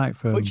TV every night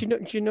for. But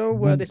do you know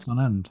where this on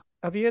end?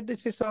 Have you heard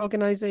this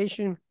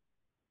organization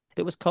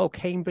that was called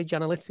Cambridge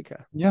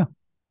Analytica? Yeah.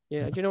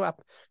 Do you know what?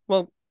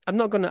 Well, I'm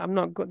not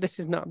gonna. This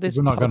is not this.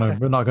 We're not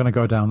gonna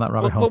go down that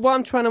rabbit hole. But what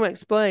I'm trying to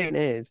explain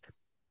is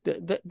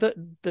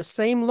the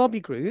same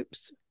lobby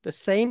groups, the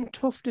same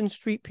Tufton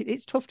Street.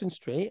 It's Tufton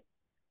Street.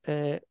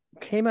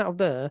 Came out of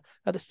there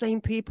are the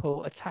same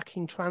people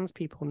attacking trans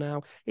people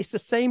now. It's the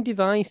same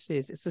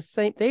devices. It's the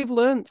same. They've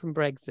learned from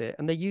Brexit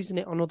and they're using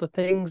it on other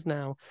things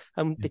now,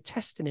 and they're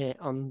testing it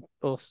on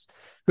us.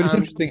 But it's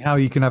interesting how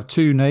you can have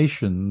two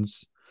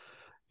nations,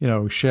 you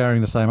know,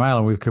 sharing the same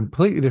island with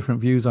completely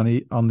different views on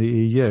the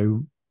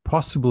EU,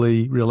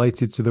 possibly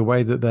related to the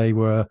way that they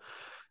were,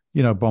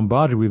 you know,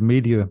 bombarded with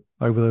media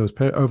over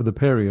the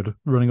period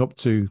running up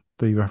to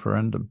the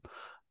referendum.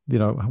 You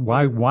know,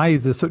 why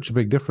is there such a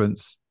big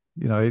difference?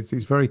 You know, it's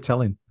very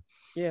telling.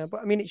 Yeah, but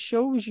I mean, it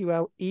shows you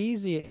how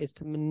easy it is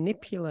to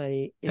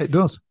manipulate. It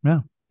does, yeah.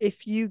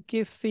 If you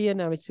give fear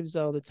narratives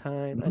all the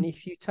time, and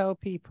if you tell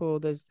people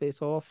there's this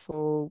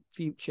awful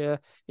future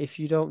if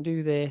you don't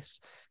do this,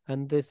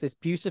 and there's this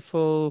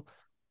beautiful,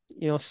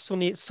 you know,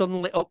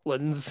 sunlit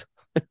uplands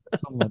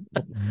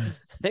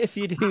if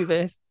you do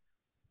this,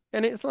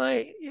 and it's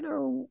like, you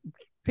know,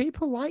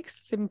 people like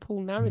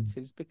simple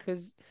narratives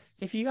because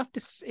if you have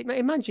to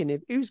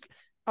imagine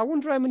I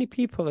wonder how many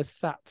people have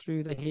sat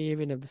through the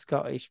hearing of the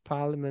Scottish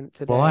Parliament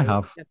today. Well, I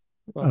have.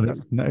 Well,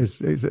 it's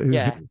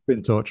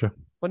been torture.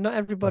 Well, not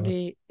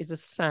everybody is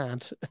as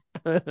sad.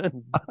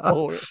 It's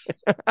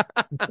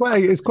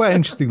quite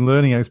interesting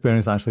learning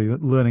experience, actually.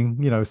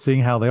 Learning, you know, seeing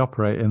how they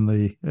operate in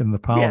the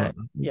Parliament.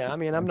 Yeah. I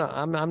mean, I'm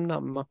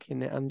not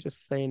mocking it. I'm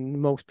just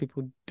saying most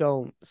people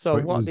don't. So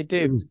it was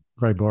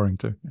very boring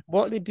too.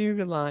 What they do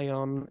rely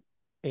on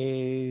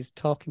is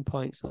talking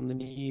points on the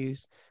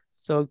news.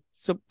 So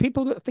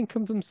people that think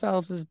of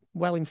themselves as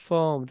well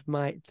informed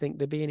might think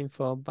they're being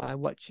informed by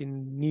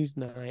watching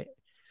Newsnight,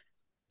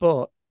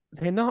 but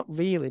they're not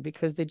really,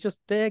 because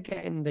they're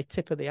getting the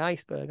tip of the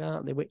iceberg,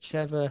 aren't they?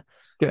 Whichever,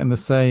 just getting the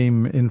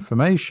same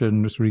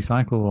information, just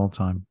recycled all the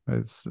time.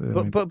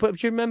 But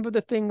do you remember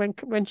the thing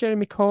when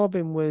Jeremy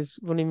Corbyn was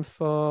running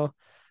for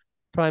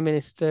Prime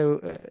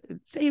Minister?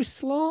 They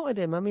slaughtered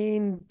him. I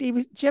mean,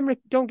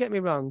 don't get me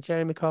wrong,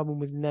 Jeremy Corbyn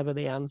was never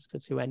the answer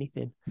to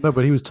anything. No,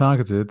 but he was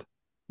targeted.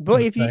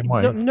 But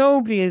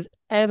nobody has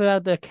ever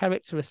had their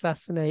character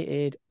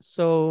assassinated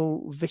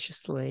so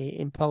viciously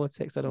in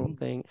politics, I don't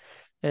think,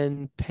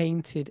 and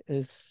painted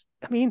as,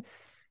 I mean,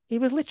 he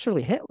was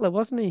literally Hitler,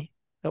 wasn't he,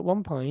 at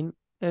one point?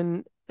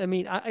 And I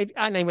mean,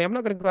 anyway, I'm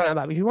not going to go on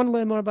about that. If you want to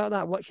learn more about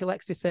that, watch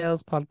Alexi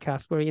Sales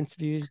podcast where he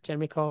interviews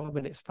Jeremy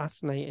Corbyn. It's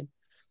fascinating.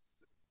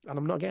 And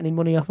I'm not getting any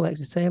money off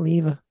Alexi Sale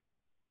either.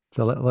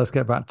 So let's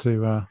get back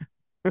to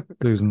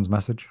Susan's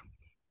message.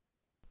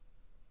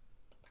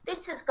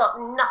 This has got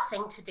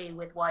nothing to do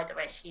with wider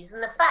issues.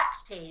 And the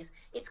fact is,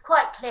 it's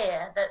quite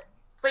clear that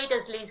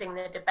Freda's losing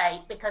the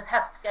debate because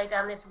has to go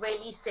down this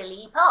really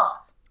silly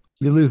path.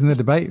 You're losing the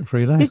debate,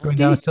 Freda. It's going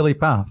down a silly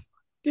path.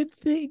 Did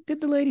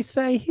the lady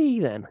say he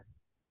then?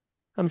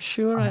 I'm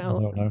sure I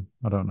don't know.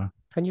 I don't know.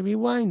 Can you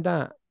rewind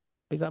that?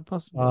 Is that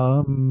possible?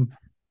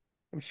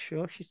 I'm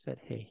sure she said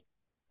he.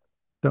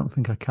 Don't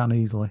think I can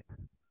easily.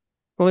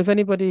 Well, if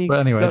anybody, But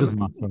anyway, it doesn't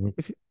matter.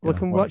 If we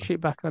can watch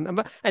it back on.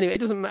 But anyway, it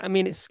doesn't matter. I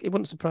mean, it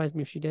wouldn't surprise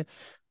me if she did,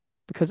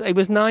 because it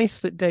was nice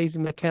that Daisy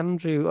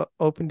McAndrew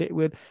opened it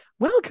with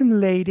 "Welcome,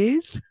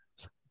 ladies."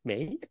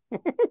 Me?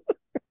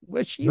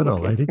 Where's she Good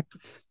old lady.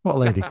 What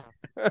lady?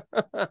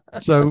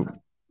 So,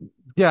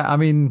 yeah, I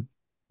mean,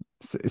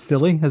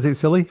 silly. Is it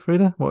silly,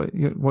 Freda?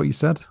 What you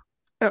said?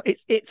 No,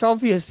 it's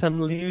obvious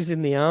I'm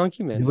losing the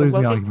argument. You lose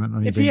the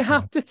argument. If you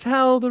have to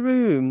tell the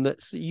room that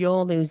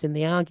you're losing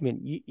the argument,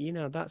 you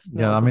know that's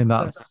not. Yeah, I mean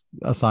that's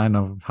a sign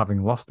of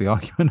having lost the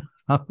argument.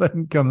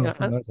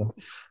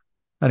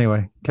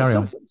 Anyway, carry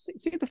on.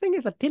 See, the thing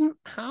is, I didn't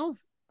have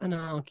an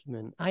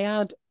argument. I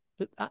had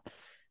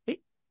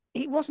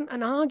it wasn't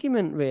an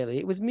argument really.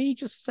 It was me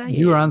just saying.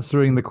 You were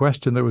answering the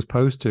question that was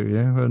posed to you,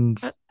 and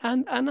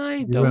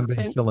I don't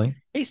think silly.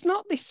 It's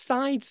not this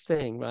sides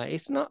thing, right?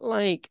 It's not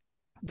like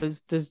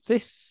there's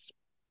this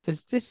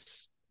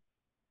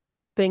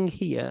thing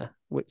here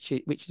which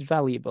is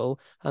valuable,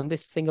 and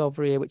this thing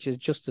over here which is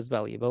just as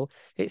valuable.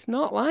 It's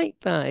not like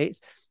that.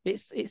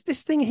 It's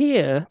this thing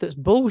here that's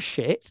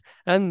bullshit,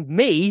 and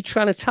me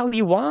trying to tell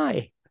you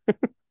why.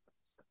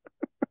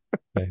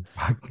 Okay,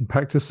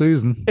 back to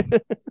Susan.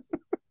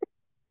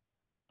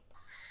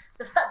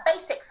 The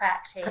basic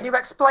fact is... Can you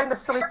explain the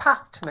silly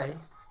path to me?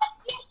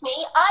 Excuse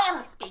me, I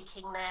am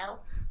speaking now.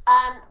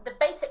 The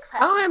basic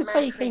fact is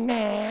you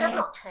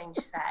cannot change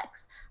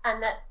sex,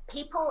 and that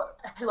people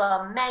who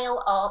are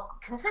male are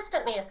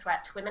consistently a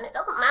threat to women. It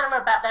doesn't matter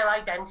about their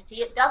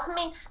identity. It doesn't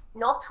mean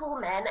not all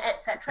men,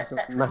 etc.,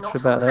 etc. Not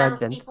all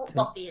trans people,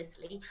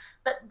 obviously.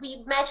 But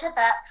we measure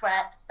that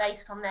threat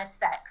based on their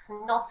sex,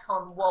 not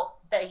on what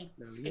they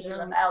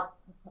feel about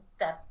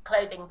their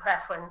clothing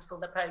preference or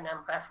their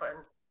pronoun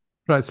preference.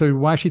 Right, so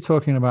why is she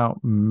talking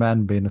about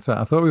men being a threat?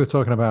 I thought we were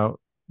talking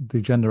about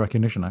the Gender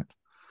Recognition Act.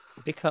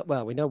 Because,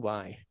 well, we know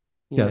why.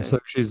 So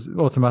she's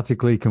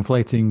automatically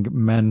conflating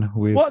men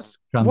with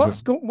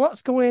trans women.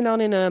 What's going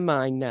on in her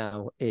mind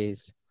now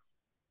is,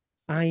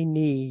 I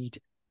need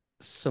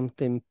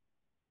something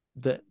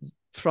that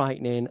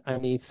frightening. I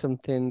need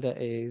something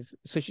that is.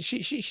 So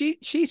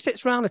she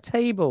sits around a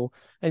table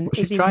and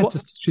she's trying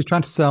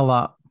to sell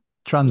that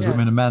trans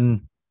women and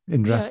men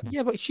in dresses.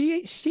 Yeah, but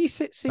she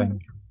sits in.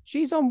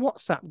 She's on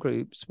WhatsApp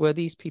groups where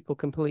these people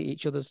complete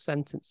each other's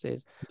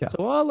sentences. Yeah.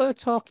 So all her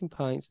talking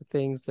points are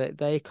things that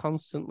they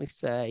constantly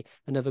say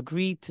and have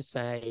agreed to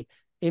say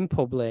in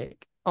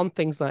public on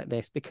things like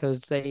this,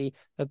 because they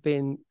have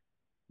been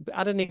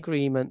at an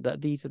agreement that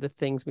these are the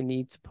things we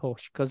need to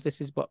push, because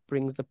this is what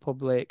brings the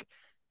public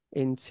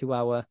into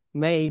our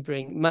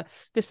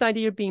this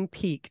idea of being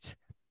peaked.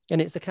 And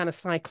it's a kind of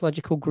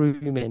psychological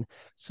grooming.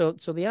 So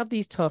they have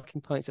these talking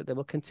points that they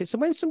will continue. So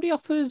when somebody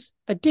offers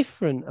a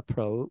different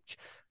approach,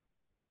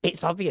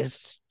 it's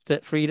obvious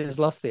that Freda's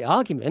lost the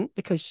argument,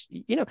 because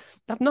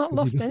I've not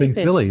lost anything. Being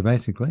silly,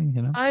 basically.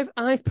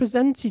 I've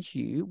presented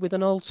you with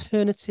an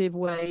alternative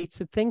way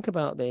to think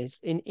about this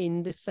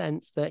in the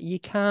sense that you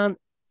can't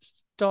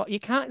stop. You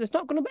can't. There's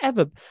not going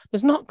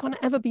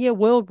to ever be a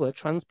world where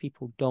trans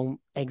people don't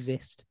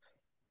exist.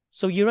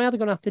 So you're either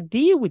going to have to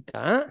deal with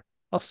that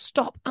or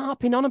stop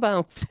harping on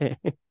about it.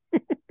 Do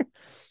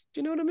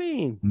you know what I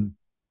mean? Mm.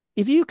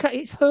 If you can,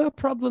 it's her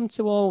problem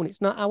to own. It's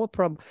not our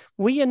problem.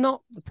 We are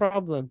not the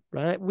problem,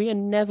 right? We are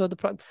never the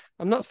problem.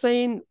 I'm not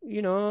saying,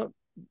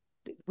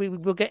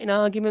 we'll get in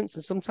arguments,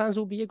 and sometimes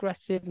we'll be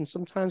aggressive and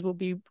sometimes we'll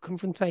be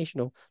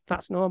confrontational.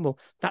 That's normal.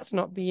 That's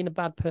not being a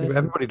bad person.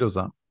 Everybody does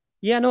that.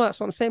 Yeah, no, that's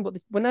what I'm saying. But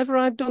whenever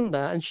I've done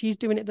that, and she's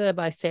doing it there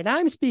by saying,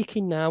 I'm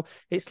speaking now,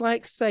 it's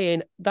like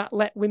saying that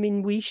let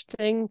women wish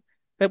thing.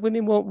 That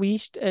women won't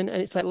wish, and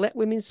it's like let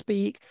women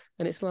speak,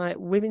 and it's like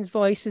women's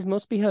voices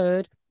must be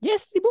heard.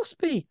 Yes, they must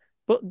be,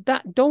 but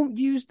don't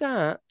use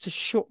that to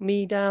shut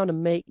me down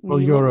and make me. Well,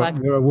 you're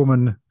a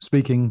woman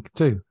speaking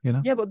too,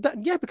 Yeah, but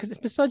because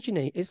it's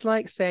misogyny. It's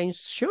like saying,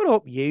 "Shut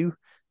up, you,"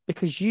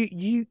 because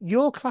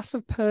your class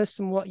of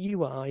person, what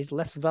you are, is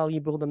less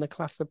valuable than the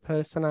class of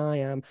person I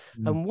am.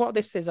 Mm. And what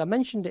this is, I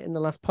mentioned it in the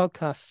last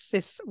podcast: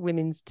 cis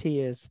women's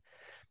tears.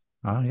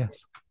 Ah,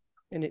 yes.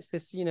 And it's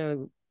this,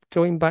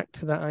 going back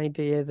to that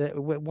idea that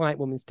white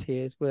woman's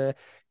tears, where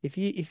if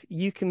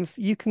you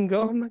can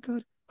go, oh my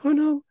God, oh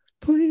no,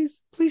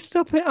 please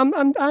stop it,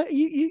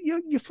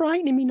 you're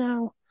frightening me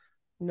now.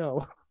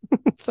 No,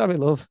 sorry,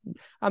 love,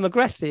 I'm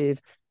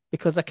aggressive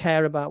because I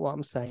care about what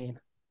I'm saying.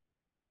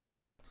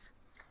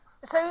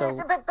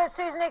 But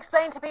Susan,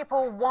 explain to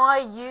people why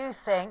you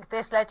think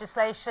this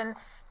legislation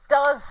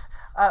does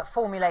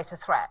formulate a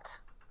threat.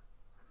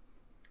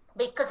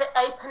 Because it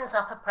opens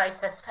up a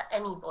process to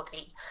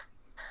anybody.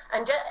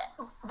 And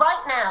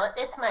right now, at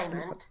this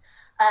moment,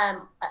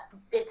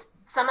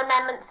 some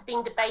amendments are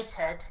being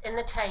debated in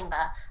the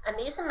chamber, and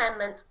these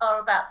amendments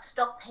are about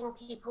stopping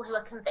people who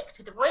are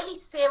convicted of really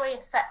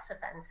serious sex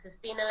offences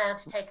being allowed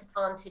to take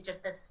advantage of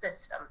this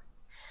system.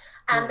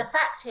 And the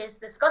fact is,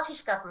 the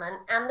Scottish Government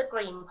and the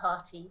Green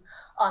Party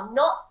are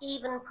not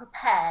even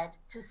prepared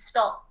to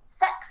stop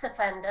sex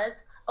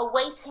offenders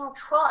awaiting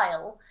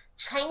trial,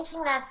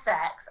 changing their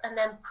sex, and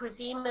then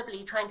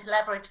presumably trying to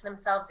leverage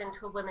themselves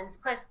into a women's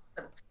prison.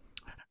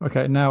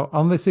 Okay, now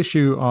on this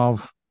issue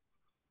of,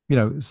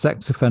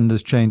 sex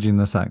offenders changing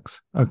their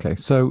sex. Okay,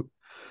 so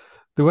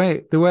the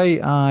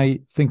way I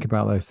think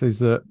about this is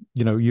that,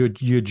 your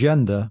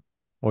gender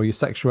or your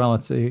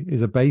sexuality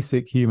is a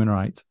basic human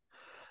right.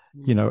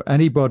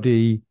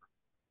 Anybody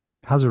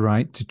has a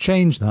right to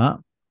change that.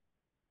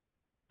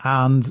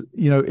 And,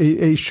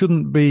 it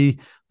shouldn't be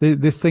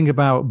this thing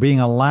about being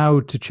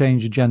allowed to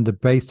change your gender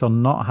based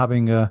on not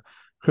having a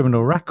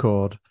criminal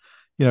record.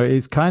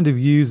 It's kind of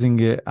using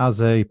it as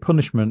a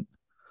punishment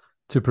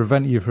to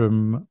prevent you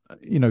from,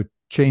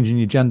 changing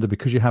your gender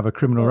because you have a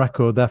criminal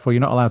record. Therefore, you're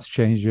not allowed to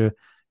change your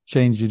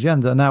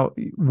gender. Now,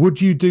 would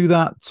you do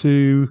that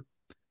to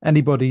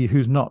anybody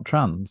who's not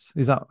trans?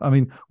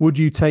 Would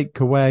you take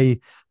away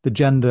the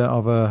gender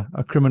of a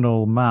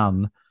criminal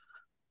man?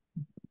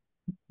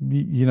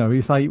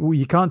 It's like, well,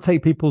 you can't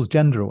take people's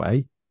gender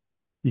away.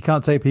 You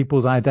can't take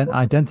people's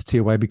identity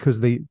away because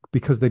they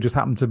just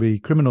happen to be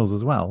criminals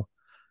as well.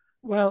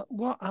 Well,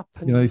 what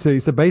happened?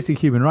 It's a basic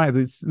human right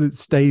that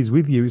stays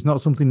with you. It's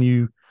not something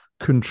you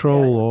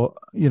control or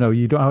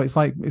you don't. It's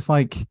like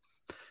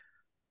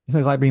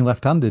being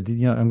left-handed.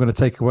 I'm going to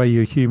take away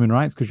your human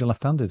rights because you're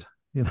left-handed.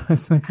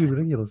 It's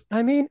ridiculous.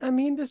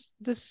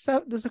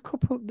 There's a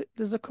couple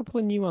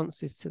of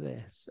nuances to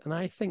this, and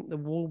I think there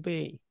will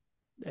be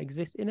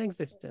in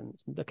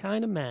existence the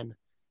kind of men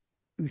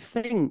who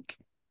think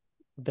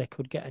they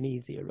could get an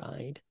easier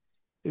ride,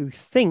 who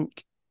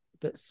think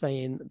that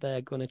saying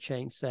they're going to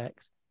change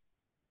sex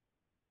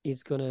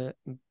is going to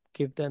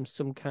give them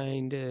some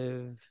kind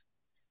of,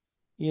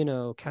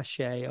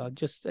 cachet or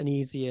just an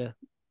easier.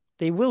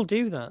 They will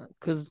do that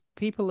because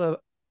people are,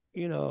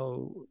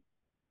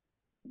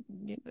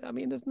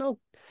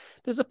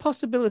 there's a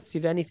possibility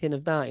of anything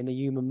of that in the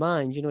human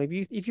mind.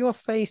 If you're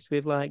faced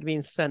with like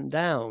being sent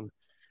down,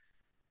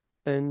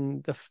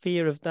 and the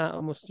fear of that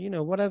almost,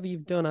 whatever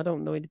you've done, I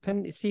don't know.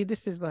 See,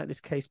 this is like this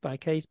case by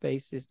case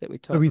basis that we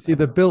talk. We see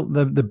they're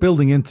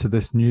building into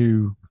this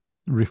new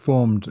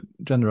reformed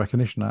Gender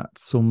Recognition Act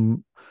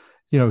some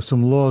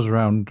laws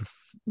around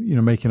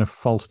making a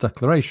false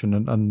declaration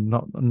and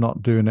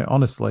not doing it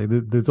honestly.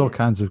 There's all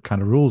kinds of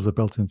rules are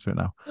built into it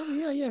now.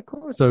 Oh yeah, of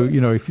course. So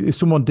if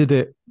someone did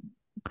it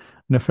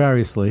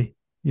nefariously,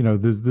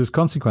 there's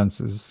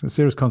consequences,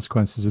 serious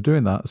consequences of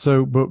doing that.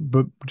 So, but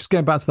just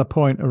getting back to the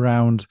point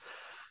around,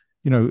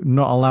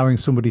 not allowing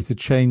somebody to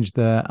change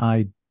their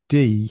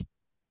ID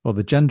or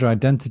the gender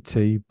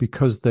identity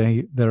because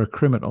they're a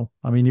criminal.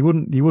 You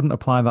wouldn't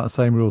apply that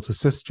same rule to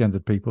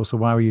cisgendered people. So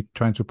why are you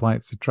trying to apply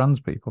it to trans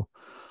people?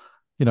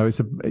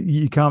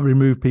 You can't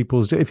remove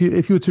people's. If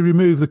you were to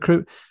remove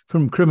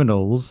from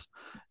criminals,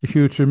 if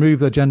you were to remove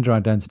their gender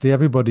identity,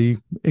 everybody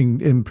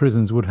in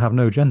prisons would have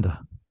no gender.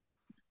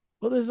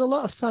 Well, there's a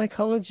lot of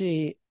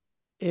psychology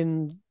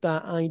in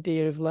that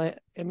idea of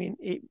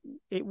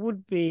it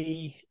would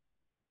be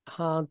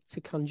hard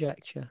to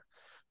conjecture,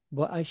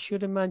 but I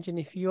should imagine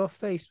if you're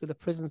faced with a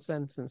prison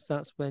sentence,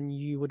 that's when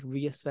you would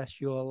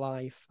reassess your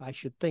life. I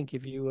should think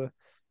if you were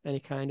any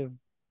kind of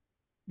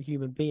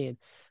human being,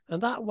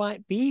 and that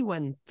might be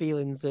when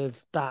feelings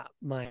of that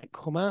might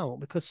come out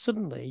because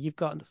suddenly you've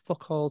got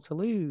fuck all to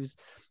lose,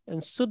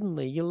 and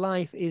suddenly your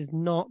life is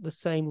not the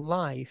same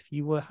life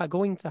you were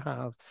going to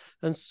have,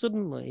 and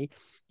suddenly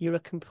you're a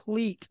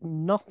complete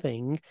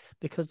nothing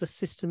because the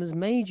system has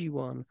made you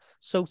one.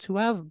 So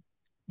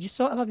you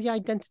sort of have your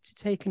identity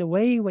taken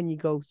away when you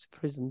go to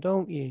prison,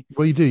 don't you?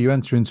 Well, you do. You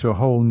enter into a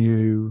whole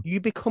new. You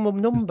become a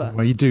number.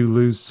 Where you do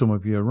lose some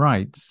of your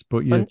rights, but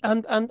you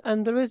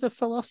and there is a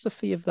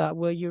philosophy of that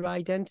where your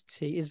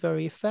identity is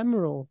very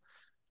ephemeral,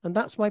 and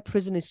that's why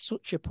prison is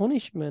such a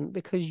punishment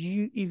because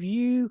if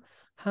you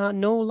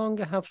no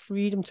longer have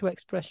freedom to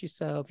express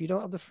yourself, you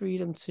don't have the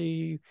freedom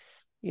to,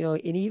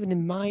 even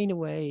in minor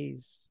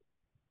ways.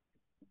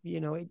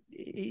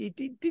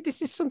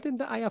 This is something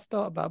that I have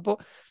thought about,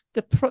 but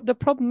the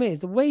problem is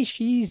the way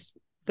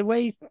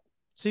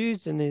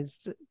Susan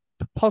is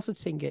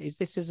positing it is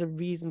this is a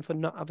reason for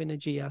not having a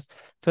GS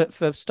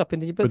for stopping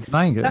the but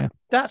denying it.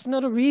 That's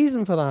not a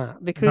reason for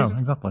that because no,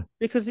 exactly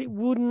because it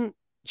wouldn't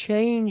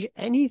change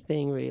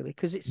anything really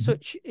because it'd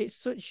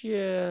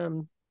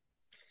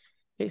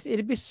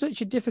be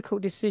such a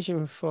difficult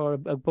decision for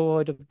a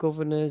board of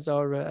governors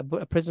or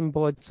a prison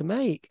board to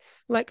make.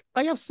 Like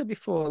I have said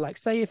before, like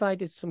say if I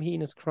did some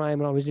heinous crime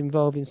and I was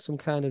involved in some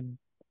kind of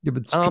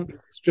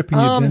stripping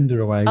your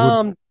gender away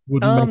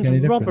wouldn't make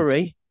any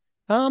difference.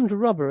 Armed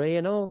robbery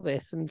and all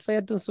this, and say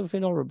I'd done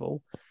something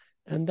horrible,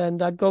 and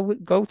then I'd go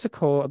to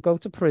court, I'd go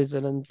to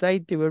prison, and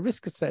they'd do a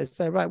risk assessment,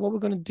 say, right, what we're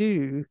going to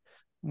do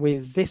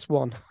with this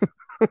one.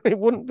 It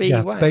wouldn't be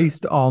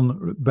based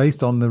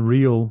on the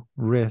real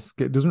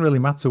risk. It doesn't really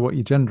matter what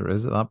your gender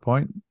is at that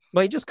point.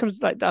 Well, it just comes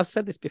I've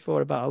said this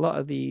before about a lot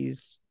of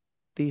these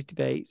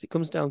debates. It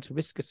comes down to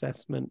risk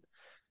assessment.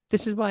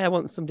 This is why I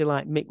want somebody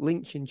like Mick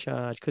Lynch in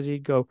charge, because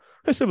he'd go,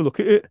 let's have a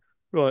look at it.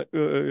 Right,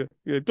 done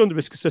the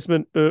risk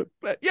assessment.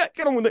 Yeah,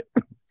 get on with it.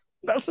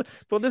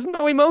 But there's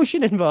no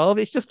emotion involved.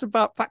 It's just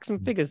about facts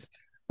and figures.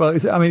 Well,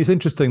 it's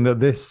interesting that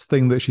this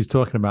thing that she's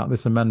talking about,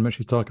 this amendment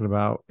she's talking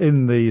about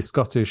in the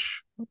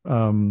Scottish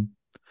Parliament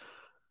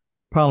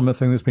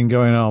thing that's been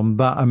going on,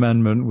 that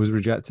amendment was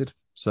rejected.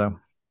 So,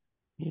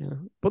 yeah,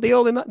 but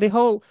the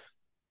whole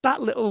that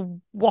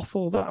little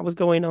waffle that was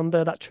going on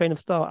there, that train of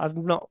thought, has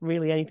not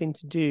really anything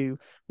to do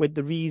with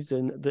the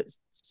reason that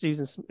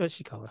Susan, what's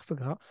she called? I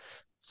forgot.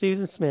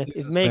 Susan Smith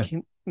is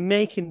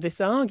making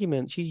this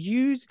argument.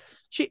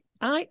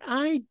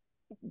 I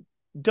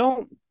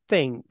don't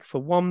think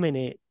for 1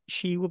 minute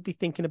she would be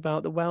thinking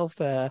about the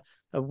welfare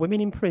of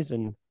women in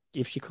prison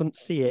if she couldn't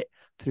see it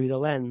through the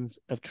lens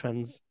of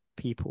trans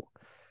people.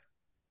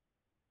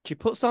 She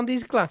puts on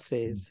these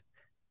glasses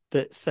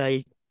that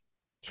say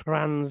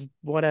trans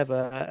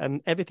whatever,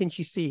 and everything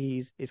she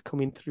sees is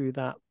coming through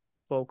that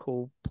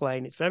focal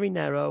plane. It's very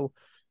narrow,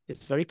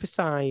 it's very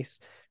precise,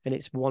 and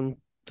it's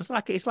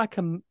like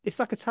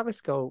a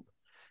telescope,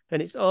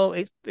 and it's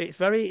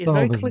very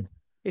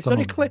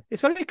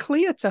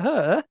clear to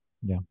her.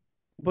 Yeah,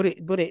 but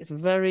it's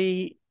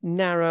very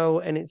narrow,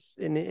 and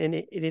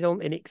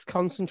it's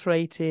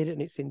concentrated,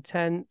 and it's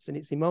intense, and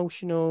it's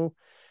emotional,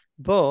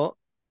 but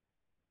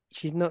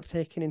she's not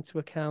taking into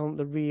account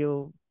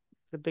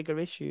the bigger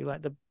issue,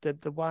 like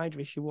the wider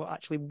issue,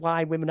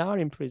 why women are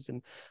in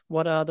prison,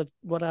 what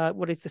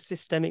is the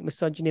systemic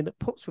misogyny that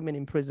puts women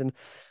in prison.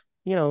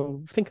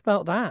 Think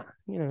about that.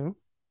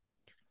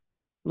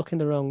 Looking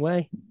the wrong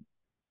way.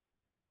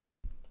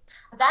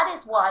 That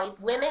is why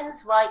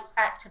women's rights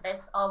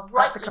activists are rightly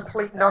That's a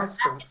complete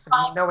nonsense,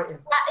 and you know it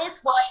is. That is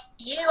why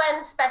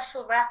UN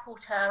Special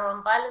Rapporteur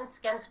on Violence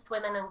Against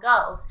Women and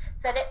Girls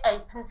said it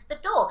opens the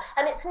door.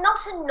 And it's not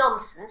a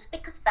nonsense,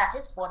 because that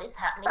is what is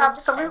happening. It's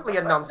absolutely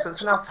a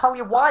nonsense, and I'll tell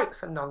you why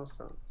it's a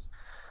nonsense.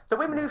 The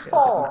women who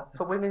fought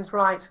for women's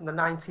rights in the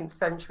 19th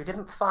century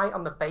didn't fight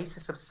on the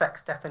basis of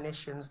sex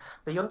definitions.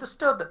 They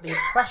understood that the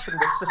oppression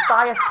was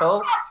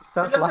societal.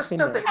 They understood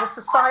that it was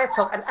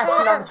societal and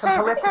economic and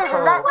political.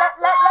 Susan, let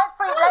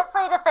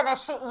Freda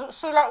finish.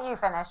 She let you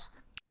finish.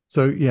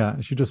 So, yeah,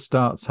 she just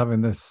starts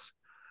having this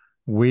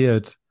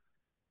weird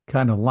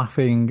kind of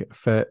laughing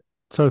fit,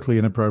 totally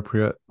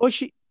inappropriate. Well,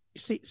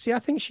 I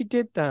think she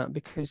did that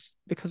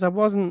because I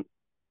wasn't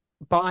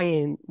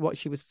buying what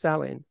she was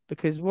selling,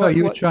 because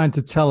you were trying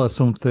to tell her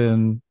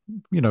something,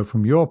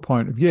 from your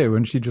point of view,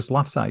 and she just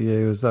laughs at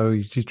you as though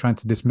she's trying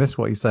to dismiss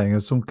what you're saying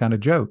as some kind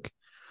of joke.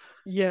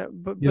 Yeah,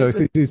 but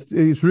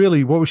it's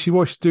really what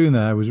she's doing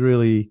there was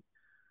really,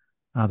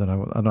 I don't know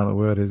what the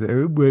word is.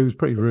 It was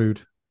pretty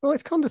rude. Well,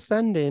 it's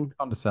condescending.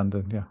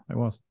 Yeah, it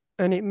was,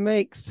 and it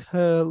makes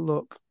her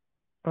look.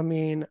 I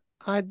mean,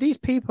 these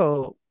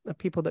people are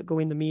people that go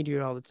in the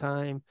media all the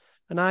time,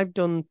 and I've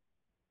done.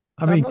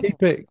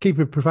 Keep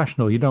it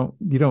professional. You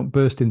don't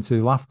burst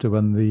into laughter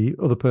when the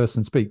other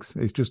person speaks.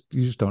 You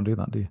just don't do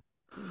that, do you?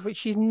 But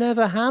she's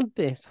never had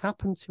this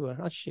happen to her,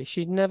 has she?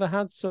 She's never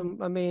had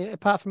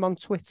apart from on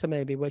Twitter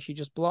maybe, where she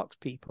just blocks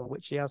people,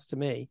 which she has to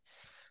me.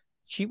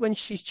 When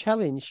she's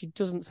challenged, she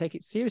doesn't take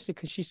it seriously,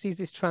 because she sees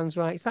this trans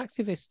rights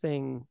activist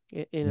thing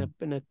in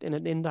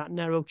that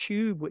narrow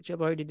tube, which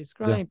I've already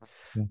described.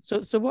 Yeah.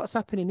 So what's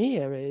happening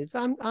here is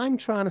I'm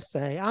trying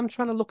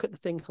to look at the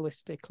thing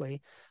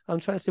holistically.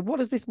 I'm trying to say, what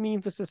does this mean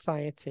for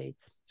society?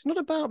 It's not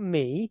about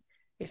me.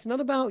 It's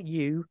not about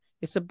you.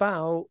 It's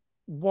about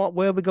where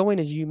we're going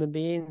as human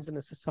beings in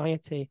a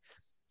society,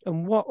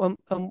 and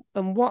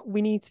what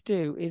we need to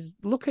do is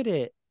look at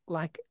it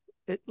like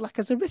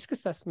as a risk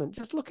assessment.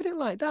 Just look at it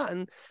like that,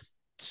 and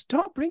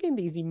stop bringing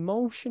these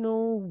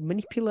emotional,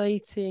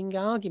 manipulating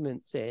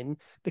arguments in,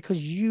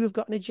 because you have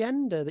got an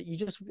agenda that you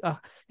just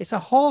it's a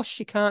horse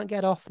she can't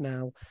get off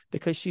now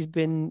because she's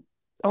been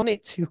on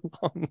it too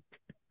long.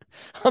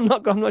 I'm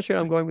not sure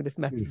I'm going with this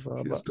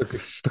metaphor, but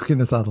stuck in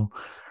the saddle.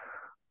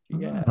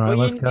 Yeah. All right,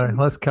 let's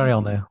carry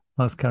on now.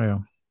 Let's carry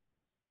on.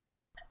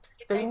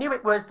 They knew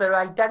it was their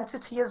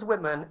identity as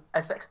women,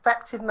 as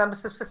effective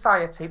members of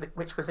society,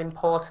 which was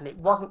important. It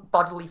wasn't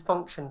bodily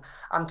function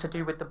and to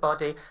do with the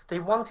body. They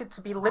wanted to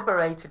be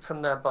liberated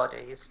from their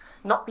bodies,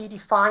 not be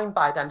defined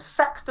by them.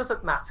 Sex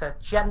doesn't matter,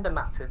 gender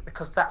matters,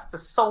 because that's the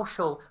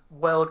social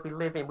world we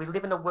live in. We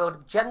live in a world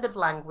of gendered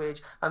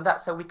language, and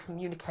that's how we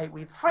communicate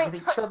with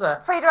each other.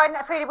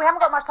 Freda, we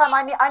haven't got much time.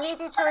 I need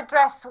you to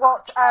address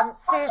what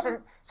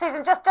Susan,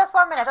 just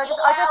 1 minute. I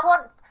just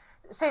want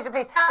Susan,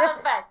 please.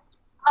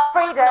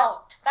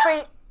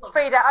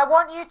 Freda, I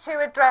want you to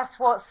address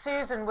what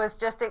Susan was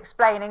just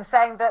explaining,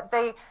 saying that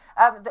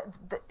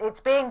it's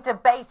being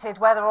debated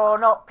whether or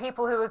not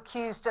people who are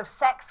accused of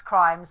sex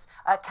crimes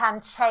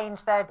can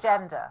change their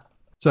gender.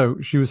 So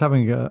she was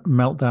having a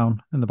meltdown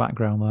in the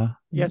background there.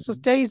 Yes, so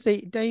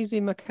Daisy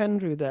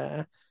McAndrew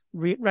there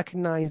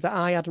recognised that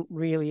I hadn't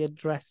really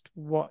addressed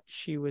what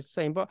she was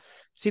saying. But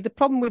see, the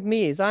problem with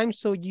me is I'm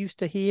so used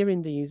to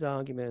hearing these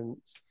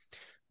arguments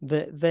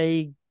that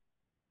they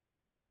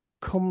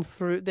come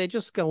through, they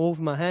just go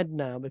over my head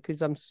now,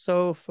 because I'm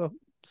so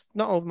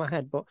not over my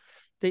head, but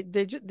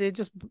they're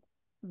just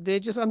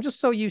I'm just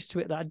so used to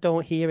it that I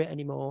don't hear it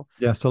anymore.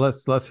 Yeah, so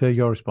let's hear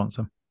your response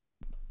then.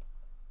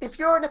 If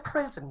you're in a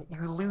prison,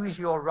 you lose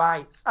your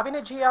rights. Having a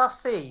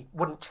GRC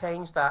wouldn't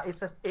change that.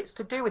 It's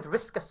to do with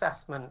risk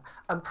assessment.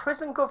 And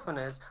prison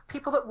governors,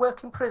 people that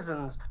work in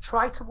prisons,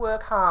 try to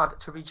work hard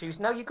to reduce.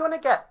 Now, you're going to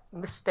get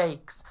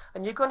mistakes,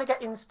 and you're going to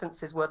get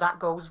instances where that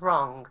goes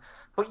wrong.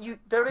 But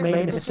there is Made a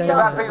the mistake. Would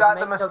that GRC be like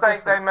the make no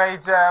mistake they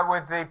difference. made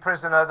with the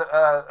prisoner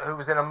who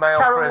was in a male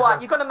Karen prison? White.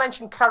 You're going to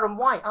mention Karen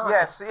White, aren't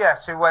you?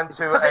 Yes, who went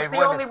to Because a it's the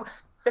women's... only,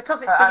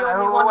 because it's the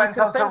only who one went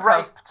you can on to think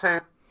rape of. two...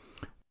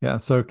 Yeah,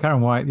 so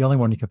Karen White, the only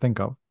one you can think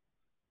of.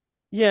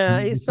 Yeah,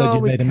 You it's said you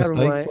always made a Karen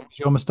mistake. White. What was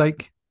your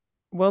mistake?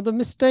 Well, the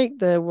mistake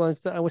there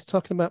was that I was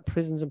talking about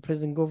prisons and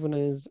prison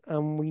governors,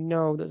 and we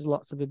know there's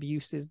lots of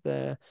abuses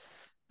there.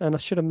 And I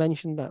should have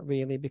mentioned that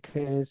really,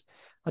 because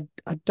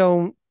I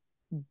don't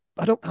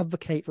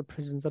advocate for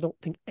prisons. I don't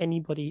think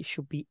anybody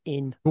should be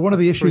in. But one of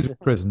the issues prison. with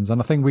prisons,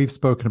 and I think we've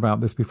spoken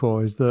about this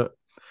before, is that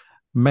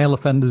male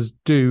offenders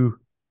do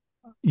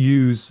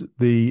use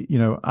the,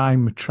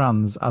 I'm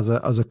trans as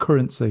a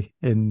currency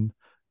in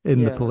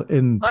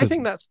prison. I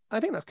think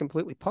that's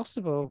completely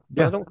possible.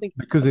 But Yeah, I don't think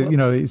because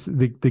it's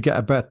they get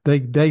a better they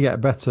get a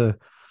better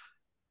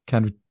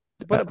kind of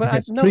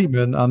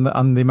treatment,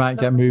 and they might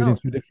get moved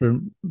into a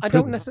different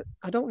prison.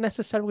 I don't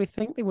necessarily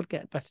think they would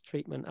get better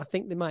treatment. I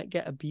think they might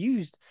get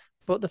abused.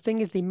 But the thing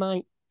is, they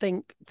might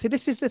think. See,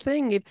 this is the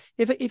thing.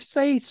 If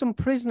say some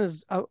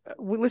prisoners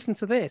will listen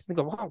to this and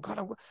they go, "Oh God,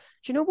 do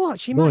you know what?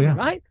 She might be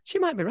right. She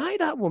might be right.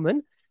 That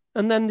woman."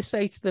 And then they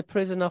say to the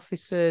prison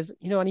officers,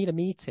 "I need a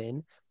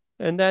meeting,"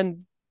 and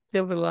then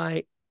they'll be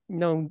like,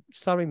 "No,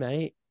 sorry,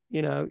 mate.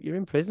 You're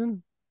in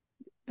prison."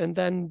 And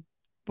then,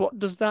 what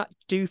does that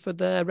do for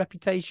their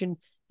reputation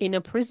in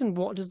a prison?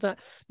 What does that?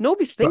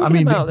 Nobody's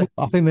thinking about it.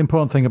 I think the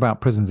important thing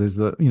about prisons is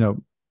that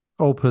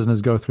all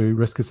prisoners go through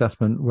risk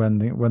assessment when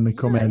they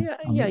come in.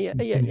 Yeah.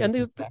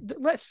 And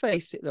let's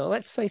face it, though.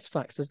 Let's face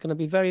facts. There's going to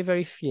be very,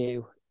 very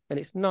few, and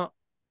it's not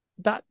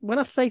that. When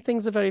I say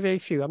things are very, very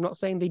few, I'm not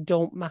saying they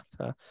don't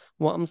matter.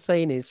 What I'm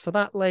saying is, for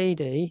that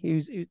lady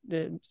who's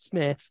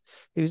Smith,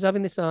 who's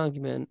having this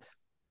argument,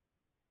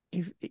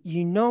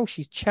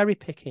 she's cherry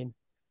picking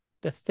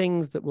the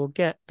things that will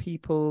get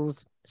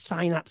people's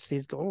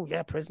synapses go, oh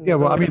yeah, prison. Yeah,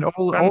 well, I mean,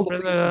 all the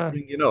things you're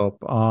bringing up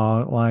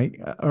are like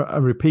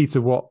a repeat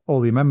of what all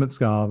the amendments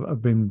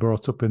have been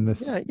brought up in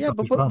this.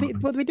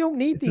 But we don't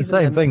need these the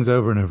same things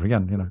over and over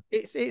again.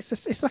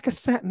 It's like a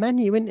set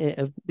menu, isn't it?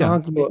 Of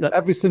argument that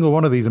every single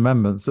one of these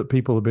amendments that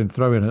people have been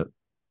throwing at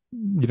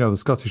the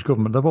Scottish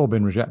government, they've all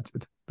been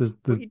rejected. I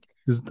think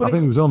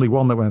there was only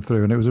one that went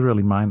through, and it was a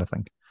really minor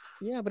thing.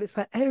 Yeah, but it's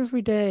like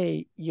every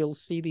day you'll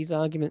see these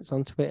arguments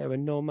on Twitter,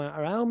 and no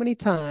matter how many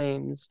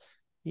times,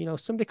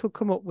 somebody could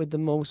come up with the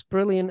most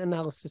brilliant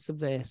analysis of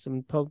this,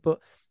 but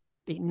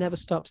it never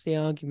stops the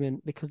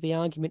argument, because the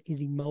argument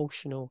is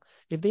emotional.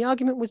 If the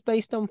argument was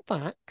based on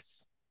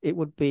facts, it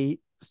would be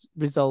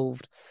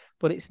resolved,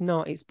 but it's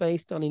not. It's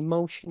based on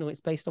emotional.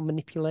 It's based on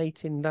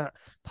manipulating that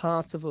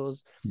part of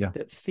us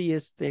that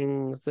fears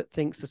things, that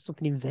thinks there's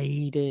something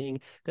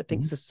invading, that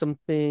thinks there's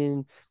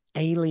something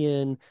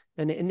alien,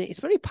 and it's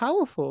very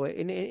powerful,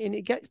 and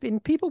it gets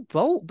people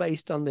vote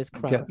based on this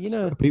crap.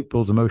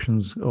 People's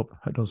emotions up.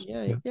 It does.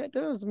 Yeah, it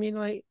does. I mean,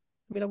 I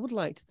would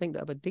like to think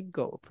that if I did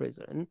go to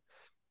prison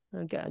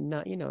and get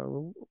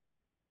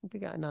we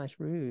get a nice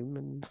room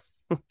and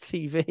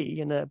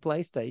TV and a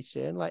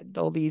PlayStation, like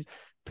all these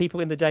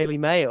people in the Daily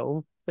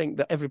Mail think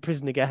that every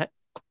prisoner gets.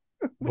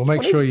 Well,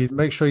 make sure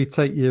you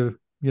take your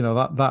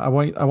that I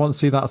want to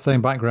see that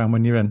same background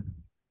when you're in.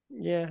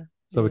 Yeah.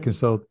 So we can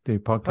still do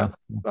podcasts.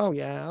 Oh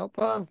yeah.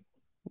 Well,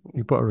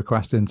 you put a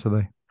request into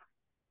the.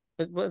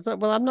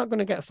 Well, I'm not going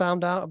to get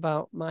found out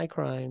about my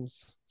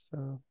crimes.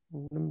 So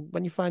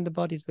when you find the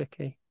bodies,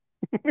 Vicky.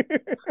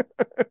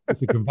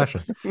 It's a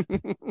confession.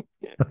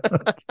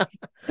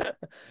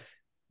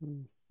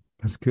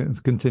 Let's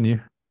continue.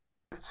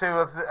 Two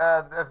of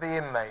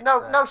the inmates.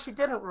 No, she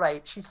didn't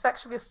rape. She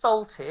sexually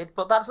assaulted,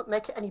 but that doesn't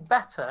make it any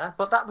better.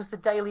 But that was the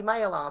Daily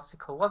Mail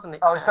article, wasn't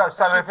it? Oh, so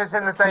if it's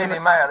in the Daily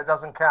Mail, it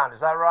doesn't count.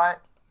 Is that right?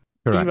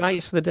 Correct. He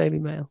writes for the Daily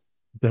Mail.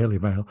 Daily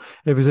Mail.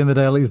 If it's in the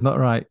Daily, it's not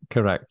right.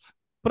 Correct.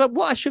 But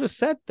what I should have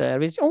said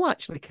there is,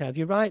 actually, Kev,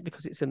 you're right,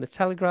 because it's in the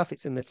Telegraph,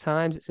 it's in the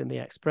Times, it's in the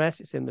Express,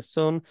 it's in the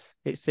Sun,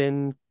 it's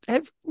in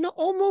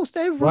almost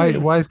every.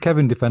 Why is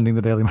Kevin defending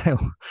the Daily Mail?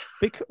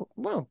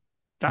 Well,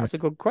 that's a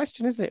good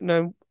question, isn't it?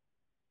 No.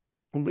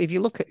 If you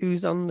look at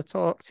who's on the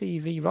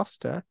TalkTV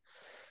roster,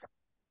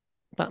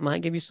 that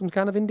might give you some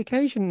kind of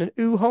indication. And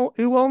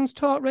who owns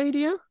Talk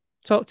Radio?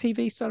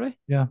 TalkTV, sorry.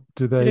 Yeah.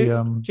 Do they?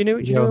 Do you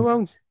know who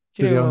owns?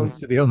 Do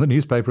they own the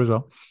newspaper as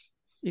well?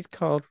 He's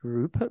called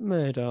Rupert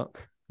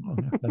Murdoch. Oh,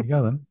 yeah. There you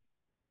go then.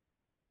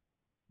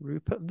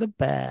 Rupert the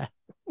Bear.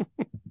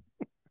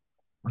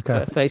 Okay.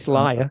 Barefaced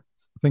liar.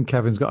 I think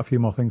Kevin's got a few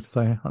more things to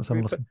say. Let's have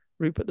a listen.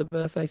 Rupert the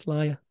Barefaced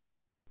liar.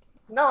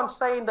 No, I'm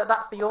saying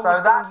that's the only.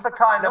 So that's the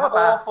kind of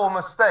awful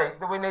mistake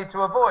that we need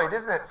to avoid,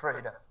 isn't it,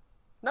 Freda?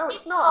 No,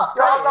 it's not.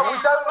 No, we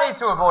don't need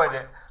to avoid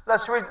it.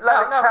 Let it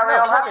carry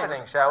on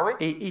happening, shall we?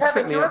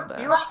 Kevin, you have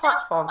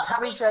platformed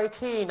Kerry J.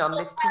 Keane on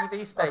this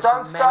TV station.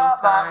 Don't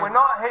start that. We're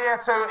not here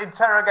to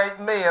interrogate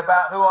me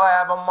about who I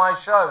have on my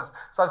shows.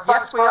 So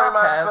thanks very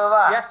much for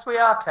that. Yes, we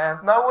are,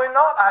 Kev. No, we're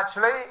not,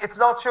 actually. It's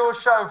not your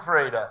show,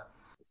 Freda.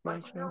 It's my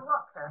show.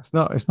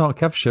 It's not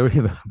Kev's show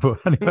either. But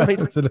anyway,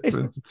 it's a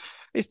difference.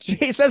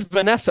 It says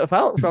Vanessa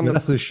Feltz on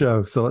Vanessa's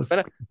show. So let's.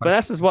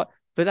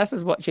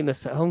 Vanessa's watching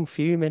this at home,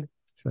 fuming.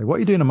 Say, what are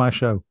you doing on my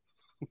show?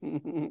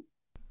 Susan,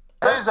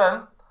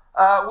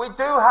 we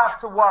do have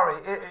to worry.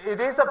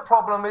 It is a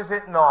problem, is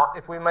it not,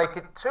 if we make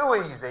it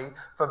too easy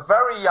for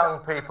very young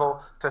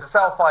people to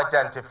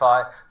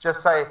self-identify,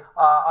 just say,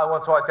 I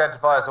want to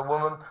identify as a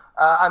woman,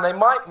 and they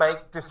might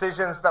make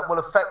decisions that will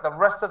affect the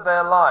rest of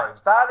their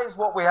lives. That is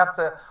what we have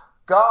to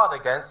guard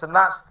against, and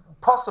that's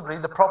possibly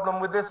the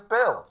problem with this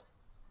bill.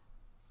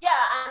 Yeah,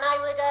 and I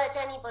would urge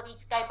anybody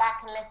to go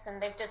back and listen.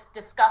 They've just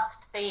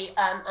discussed the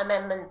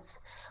amendments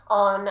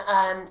on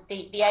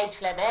the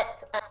age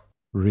limit.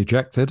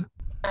 Rejected.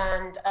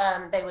 And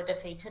they were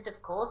defeated,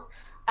 of course.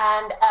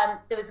 And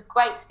there was a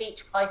great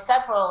speech by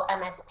several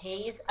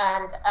MSPs,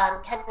 and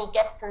Kenny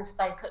Gibson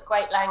spoke at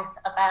great length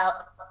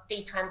about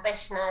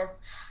detransitioners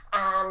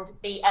and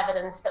the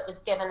evidence that was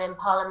given in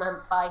Parliament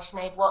by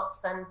Sinead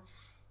Watson,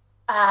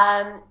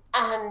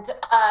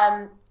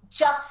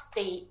 just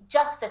the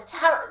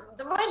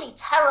really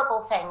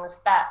terrible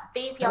things that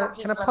these young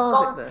people have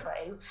gone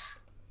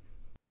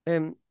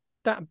through.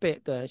 That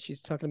bit there, she's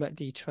talking about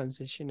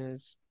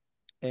detransitioners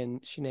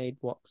and Sinead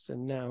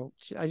Watson. Now,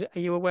 are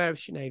you aware of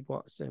Sinead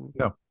Watson?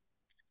 No.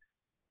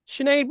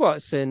 Sinead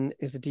Watson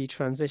is a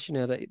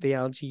detransitioner that the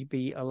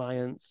LGBT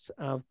Alliance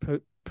have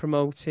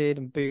promoted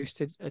and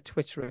boosted a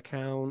Twitter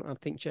account. I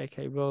think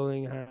J.K.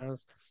 Rowling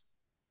has.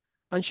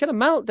 And she had a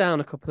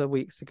meltdown a couple of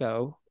weeks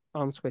ago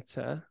on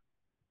Twitter.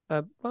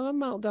 A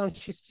meltdown.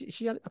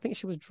 She had, I think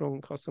she was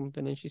drunk or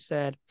something, and she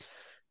said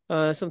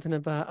something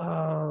about,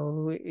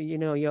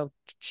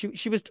 she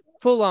was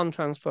full on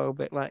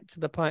transphobic, like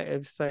to the point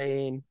of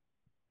saying,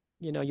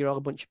 you're all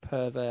a bunch of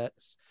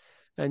perverts.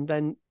 And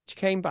then she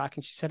came back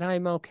and she said,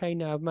 I'm okay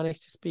now. I've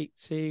managed to speak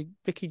to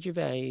Ricky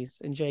Gervais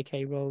and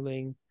J.K.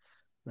 Rowling.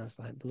 And I was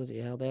like, bloody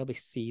hell, they'll be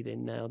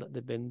seething now that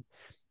they've been.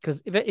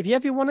 Because if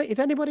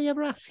anybody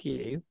ever asks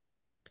you,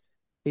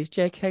 is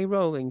J.K.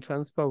 Rowling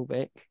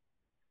transphobic?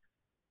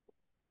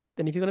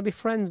 Then if you're going to be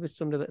friends with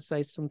somebody that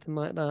says something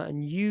like that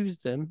and use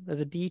them as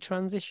a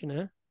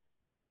detransitioner,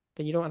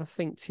 then you don't have to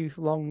think too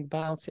long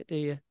about it, do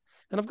you?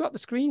 And I've got the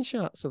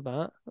screenshots of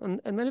that. And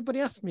anybody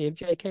asks me if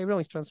J.K.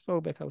 Rowling's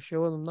transphobic, I'll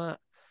show them that.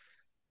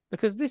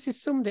 Because this is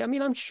somebody, I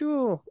mean, I'm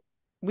sure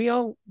we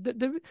all...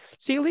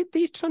 See, when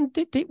it's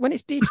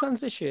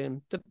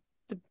detransition,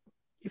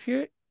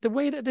 the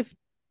way that they've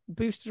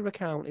boosted her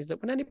account is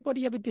that when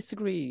anybody ever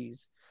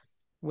disagrees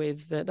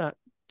with that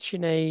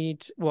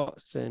Sinead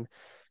Watson,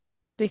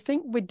 they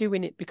think we're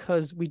doing it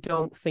because we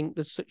don't think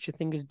there's such a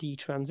thing as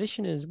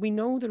detransitioners. We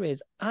know there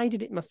is. I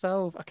did it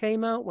myself. I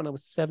came out when I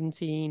was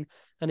 17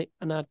 and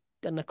I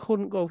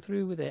couldn't go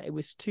through with it. It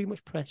was too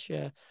much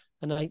pressure.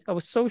 And I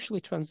was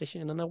socially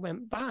transitioning and I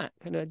went back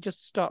and I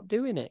just stopped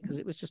doing it because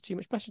it was just too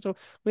much pressure. So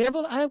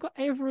I've got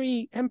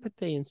every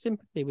empathy and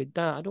sympathy with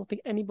that. I don't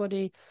think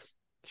anybody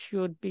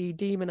should be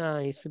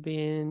demonized for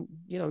being,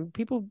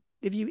 people,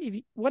 if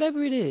you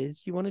whatever it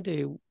is you want to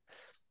do,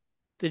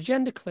 the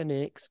gender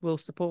clinics will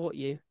support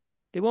you.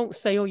 They won't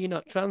say, oh, you're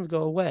not trans,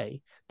 go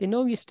away. They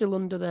know you're still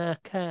under their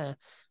care.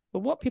 But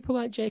what people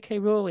like J.K.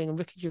 Rowling and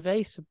Ricky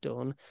Gervais have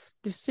done,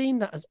 they've seen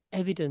that as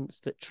evidence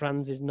that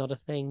trans is not a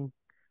thing.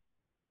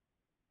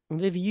 And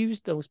they've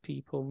used those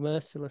people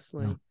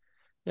mercilessly. Yeah.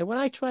 Now, when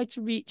I tried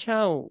to reach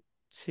out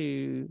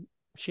to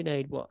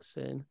Sinead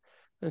Watson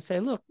and say,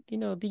 look,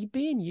 they're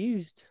being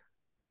used.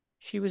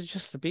 She was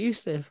just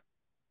abusive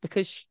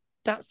because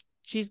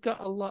she's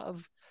got a lot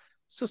of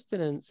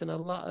sustenance and a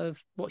lot of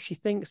what she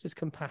thinks is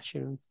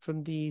compassion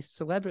from these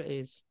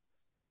celebrities,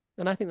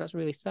 and I think that's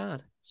really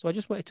sad. So I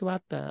just wanted to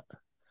add that.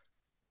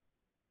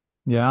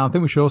 Yeah, I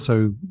think we should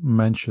also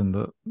mention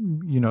that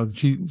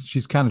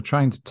she's kind of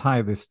trying to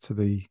tie this to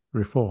the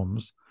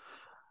reforms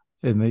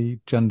in the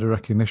Gender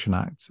Recognition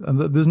Act, and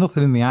that there's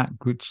nothing in the act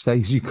which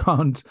says you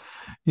can't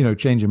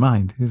change your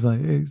mind. I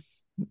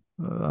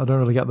don't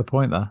really get the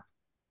point there.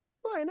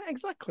 Well, not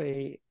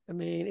exactly. I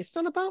mean, it's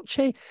not about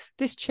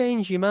this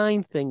change your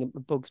mind thing.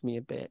 It bugs me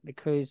a bit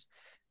because,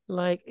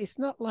 it's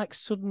not like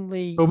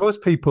suddenly. Well,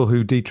 most people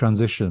who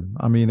detransition,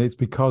 I mean, it's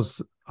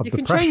because of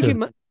the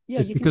pressure.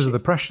 It's because of the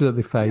pressure that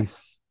they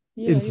face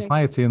in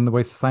society and the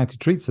way society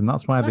treats them.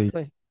 That's why they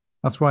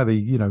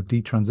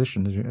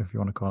detransition, if you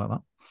want to call it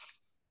that.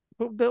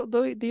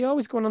 But they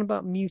always go on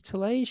about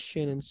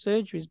mutilation and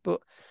surgeries,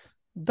 but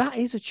that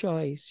is a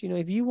choice.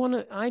 If you want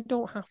to, I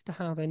don't have to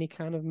have any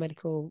kind of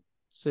medical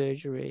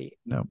surgery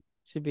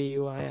to be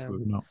who I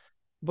am. Not.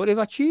 But if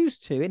I choose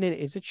to, and it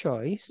is a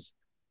choice,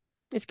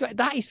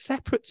 that is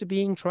separate to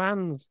being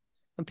trans.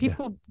 And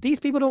these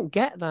people don't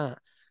get that.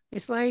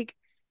 It's like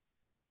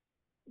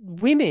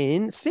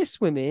women,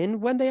 cis women,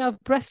 when they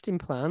have breast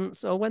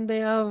implants or when they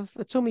have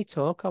a tummy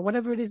tuck or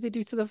whatever it is they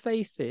do to their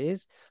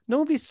faces,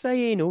 nobody's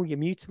saying, "Oh, you're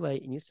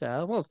mutilating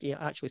yourself." Well, yeah,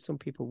 actually, some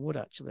people would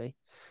actually,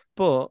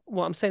 but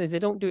what I'm saying is they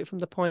don't do it from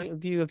the point of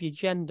view of your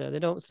gender. They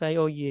don't say,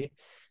 "Oh, you're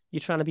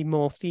trying to be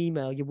more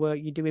female.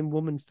 You're doing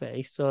woman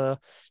face, or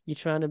you're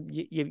trying to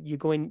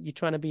you're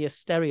trying to be a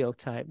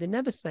stereotype." They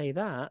never say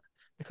that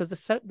because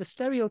the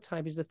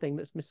stereotype is the thing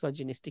that's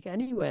misogynistic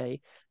anyway.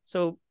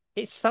 So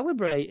it's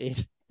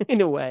celebrated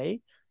in a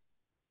way,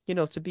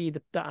 to be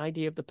the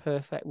idea of the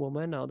perfect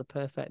woman or the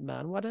perfect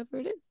man, whatever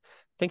it is.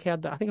 I think I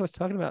was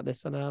talking about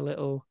this on our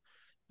little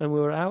when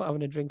we were out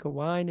having a drink of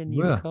wine and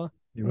you were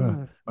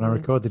when I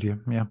recorded you.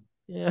 Yeah.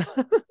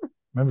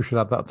 Maybe we should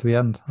add that to the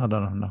end. I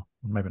don't know. No,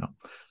 maybe not.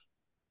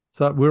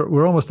 So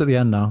we're almost at the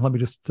end now. Let me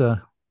just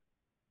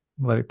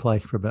let it play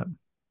for a bit.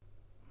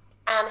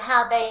 And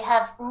how they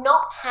have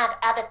not had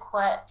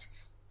adequate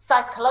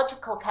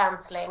psychological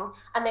counselling,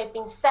 and they've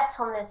been set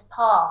on this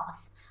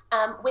path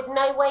with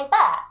no way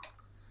back.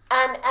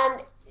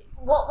 And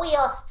what we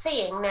are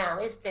seeing now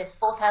is this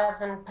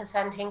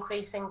 4,000%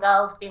 increase in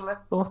girls being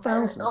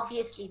reported.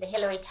 Obviously, the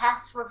Hilary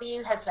Cass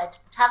review has led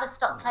to the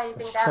Tavistock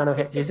closing down.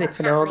 This isn't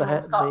happening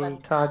in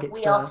Scotland.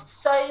 We are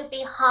so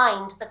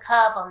behind the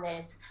curve on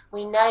this.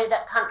 We know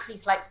that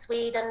countries like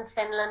Sweden,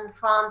 Finland,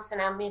 France are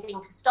now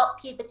moving to stop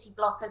puberty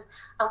blockers,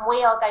 and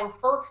we are going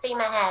full steam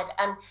ahead.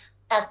 And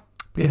as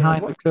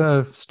behind the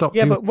curve, stop.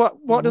 Yeah, but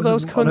what do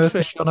those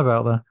countries on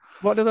about there?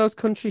 What do those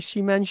countries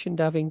she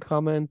mentioned have in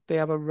common? They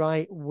have a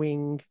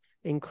right-wing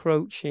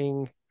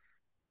encroaching.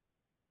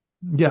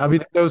 Yeah, I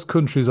mean, if those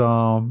countries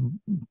are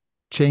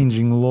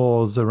changing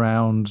laws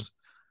around,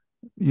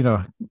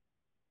 transgender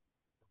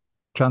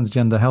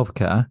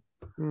healthcare,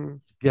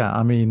 yeah,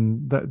 I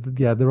mean,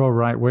 they're all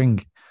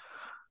right-wing.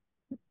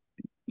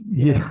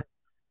 Yeah.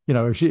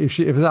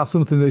 If that's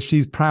something that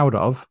she's proud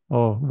of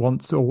or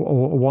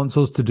wants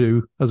us to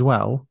do as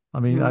well, I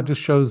mean, that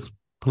just shows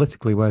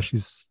politically where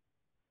she's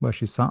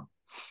sat.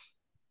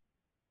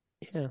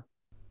 Yeah.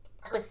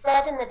 As was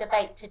said in the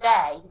debate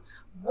today,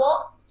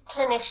 what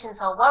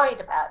clinicians are worried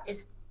about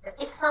is that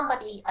if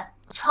somebody, a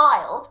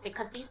child,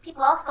 because these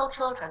people are still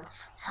children,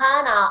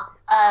 turn up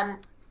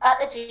at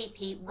the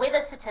GP with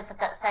a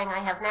certificate saying, "I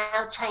have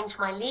now changed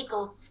my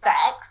legal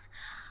sex,"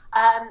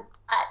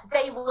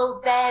 they will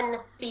then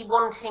be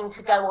wanting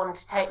to go on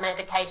to take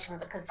medication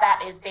because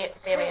that is the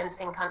experience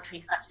in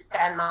countries such as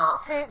Denmark.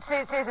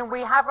 Susan,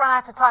 we have run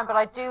out of time, but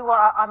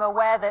I'm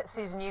aware that,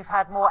 Susan, you've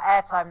had more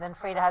airtime than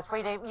Freda has.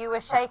 Freda, you were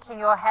shaking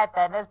your head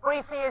then. As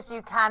briefly as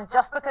you can,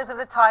 just because of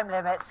the time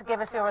limits, give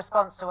us your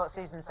response to what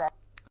Susan said.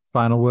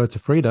 Final word to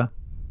Freda.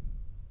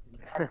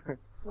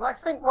 Well, I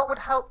think what would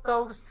help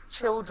those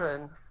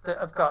children that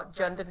have got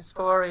gender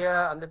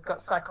dysphoria and they've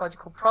got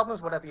psychological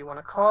problems, whatever you want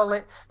to call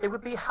it, it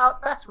would be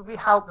help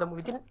them.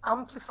 We didn't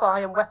amplify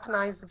and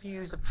weaponize the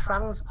views of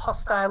trans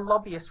hostile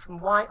lobbyists from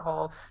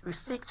Whitehall who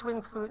seek to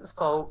influence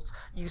votes,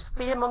 use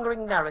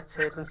fear-mongering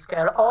narratives and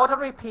scare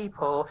ordinary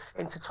people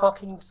into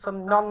talking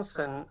some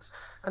nonsense.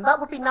 And that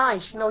would be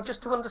nice,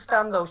 just to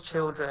understand those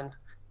children.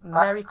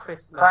 Merry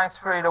Christmas. Thanks,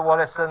 Freda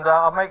Wallace, and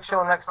I'll make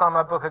sure next time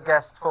I book a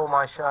guest for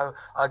my show,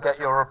 I get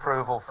your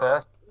approval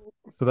first.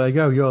 So there you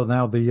go. You're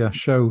now the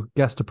show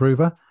guest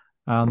approver,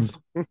 and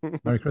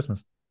Merry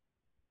Christmas.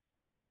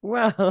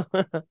 Well,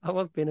 I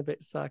was being a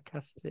bit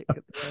sarcastic at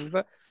the end,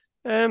 but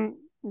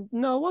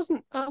no,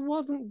 I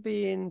wasn't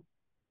being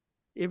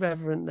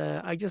irreverent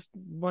there. I just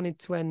wanted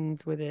to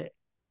end with it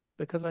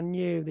because I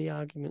knew the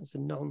arguments are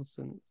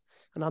nonsense,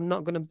 and I'm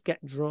not going to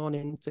get drawn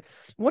into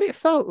what it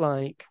felt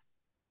like.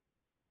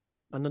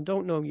 And I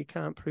don't know, you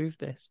can't prove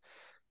this.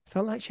 It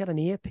felt like she had an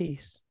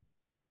earpiece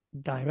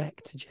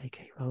direct to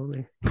J.K.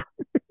 Rowling.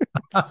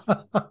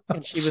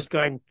 And she was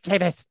going, say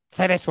this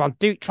one,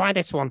 try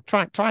this one,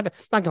 try the,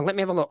 hang on, let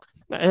me have a look.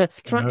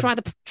 Try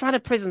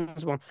the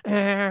prisons one.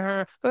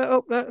 And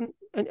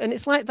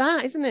it's like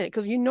that, isn't it?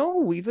 Because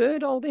we've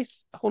heard all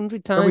this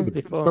 100 times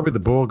before. Probably the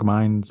Borg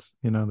minds,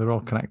 they're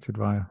all connected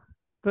via.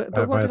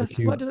 But what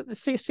did I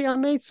see? I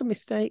made some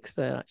mistakes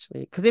there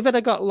actually, because if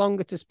I got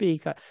longer to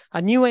speak, I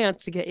knew I had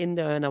to get in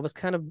there, and I was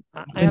kind of.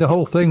 The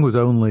whole thing was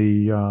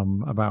only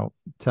about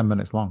 10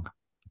 minutes long.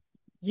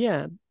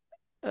 Yeah,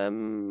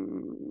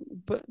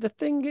 but the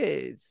thing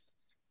is,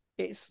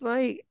 it's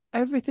like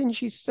everything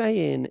she's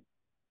saying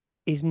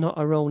is not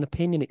her own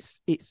opinion.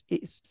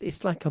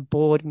 It's like a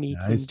board meeting.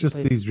 Yeah, it's just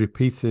these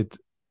repeated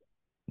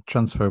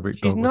transphobic.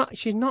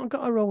 She's not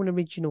got her own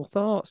original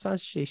thoughts,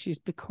 has she? She's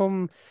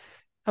become.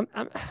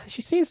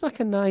 She seems like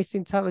a nice,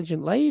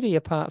 intelligent lady.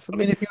 Apart from,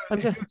 if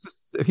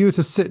you were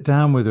to sit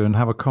down with her and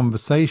have a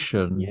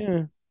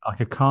conversation,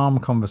 like a calm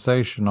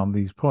conversation on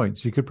these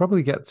points, you could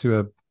probably get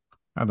to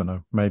I don't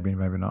know, maybe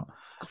not.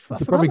 You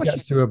could probably get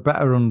to a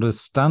better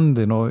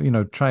understanding,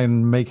 or try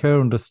and make her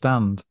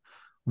understand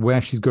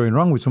where she's going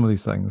wrong with some of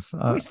these things.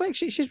 It's like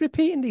she's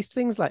repeating these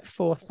things like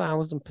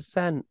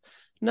 4,000%.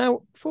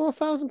 Now,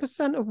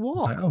 4,000% of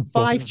what? Like,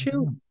 5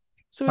 children.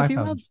 So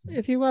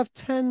if you have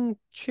 10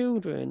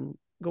 children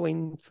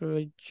going for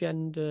a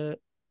gender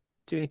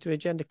doing to a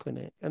gender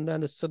clinic, and then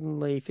there's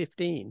suddenly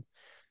 15,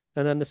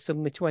 and then there's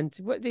suddenly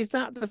 20. What is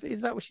that?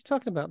 Is that what she's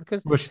talking about?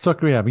 Because well, she's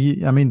talking, yeah, but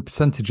I mean,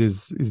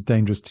 percentages is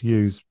dangerous to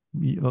use.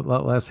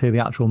 Let's hear the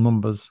actual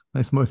numbers.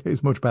 It's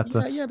much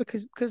better. Yeah,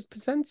 because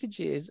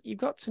percentages, you've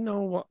got to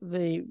know what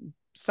the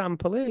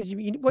sample is.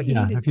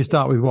 If you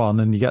start with 1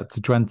 and you get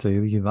to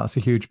 20, that's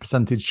a huge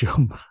percentage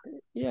jump.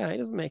 Yeah, it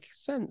doesn't make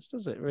sense,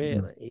 does it?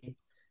 Really?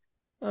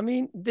 I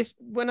mean, this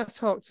when I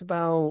talked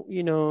about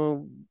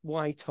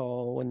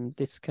Whitehall and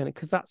this kind of,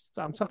 because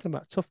I'm talking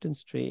about Tufton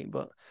Street,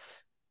 but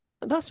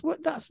that's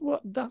what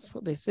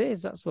this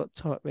is. That's what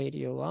talk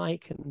radio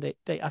like, and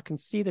I can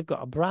see they've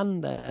got a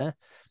brand there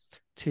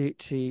to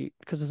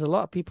because there's a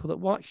lot of people that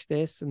watch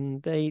this,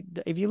 and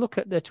if you look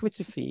at their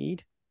Twitter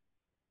feed,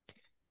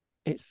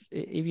 if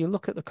you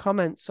look at the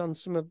comments on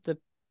some of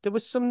there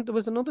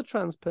was another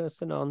trans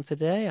person on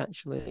today,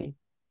 actually.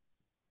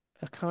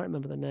 I can't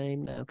remember the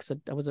name now because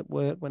I was at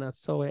work when I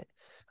saw it.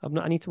 I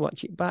need to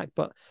watch it back.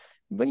 But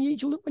when you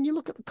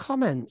look at the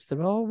comments,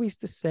 they're always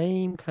the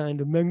same kind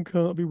of men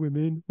can't be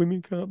women,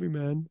 women can't be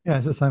men. Yeah,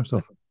 it's the same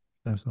stuff.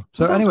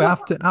 So anyway,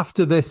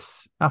 after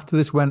this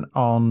went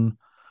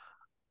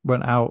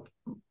out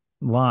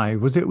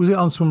live, was it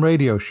on some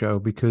radio show?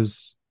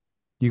 Because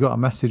you got a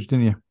message,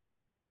 didn't you?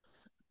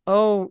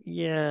 Oh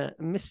yeah,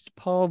 Mr.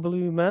 Paul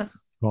Bloomer.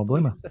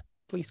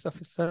 Police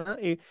officer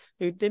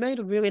who they made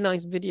a really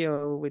nice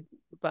video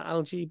about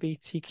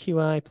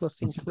LGBTQI plus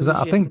inclusion. Because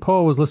I think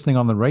Paul was listening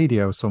on the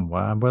radio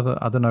somewhere. I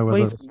don't know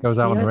whether this goes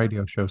out on the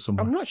radio show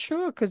somewhere. I'm not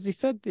sure because he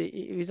said that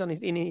he was on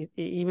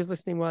he was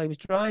listening while he was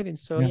driving.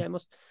 So yeah,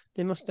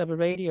 they must have a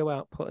radio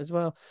output as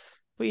well.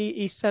 But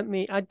he sent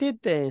me. I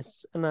did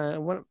this,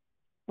 and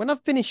when I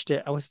finished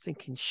it, I was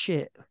thinking,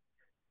 shit,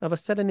 have I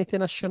said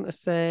anything I shouldn't have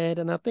said?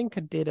 And I think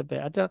I did a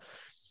bit.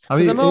 I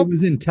mean, it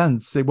was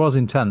intense. It was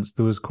intense.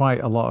 There was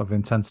quite a lot of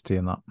intensity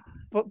in that.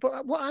 But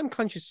what I'm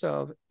conscious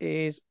of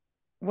is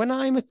when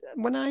I'm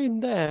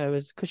there,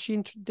 is because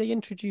they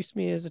introduced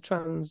me as a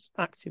trans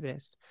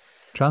activist,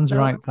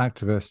 rights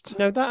activist.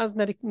 No, that has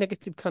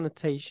negative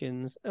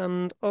connotations,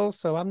 and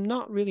also I'm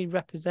not really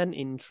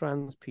representing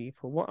trans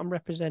people. What I'm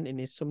representing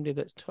is somebody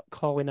that's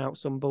calling out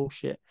some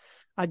bullshit.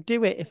 I'd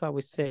do it if I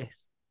was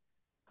cis,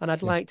 and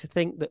I'd like to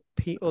think that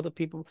other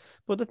people.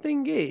 But the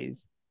thing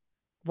is,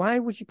 why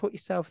would you put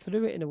yourself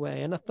through it in a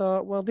way? And I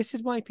thought, well, this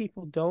is why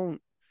people don't.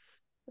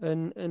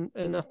 And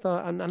I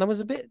thought, and I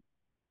was a bit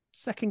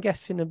second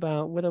guessing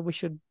about whether we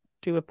should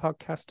do a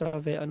podcast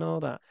of it and all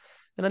that.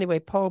 And anyway,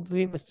 Paul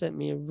Bloomer sent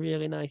me a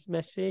really nice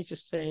message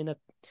just saying that,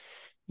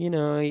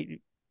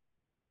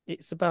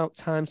 it's about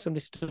time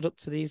somebody stood up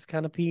to these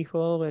kind of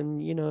people,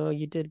 and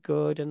you did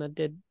good, and I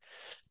did.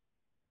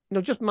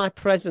 Just my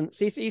presence.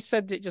 He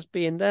said that just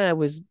being there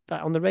was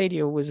that on the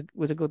radio was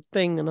a good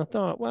thing, and I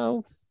thought,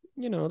 well,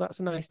 that's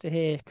nice to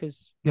hear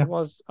because I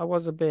was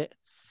a bit,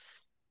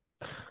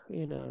 I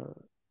mean,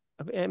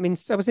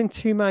 I was in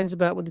two minds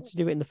about whether to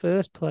do it in the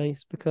first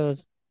place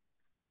because,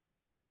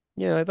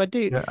 if I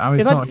do,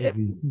 it's not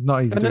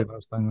easy to do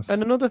those things.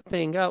 And another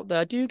thing out there,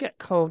 I do get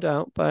called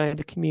out by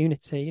the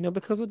community,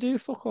 because I do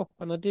fuck up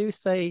and I do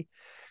say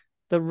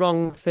the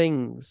wrong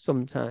things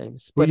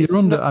sometimes. But you're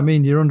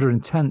under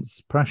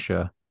intense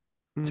pressure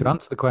to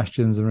answer the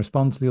questions and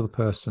respond to the other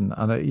person,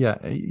 and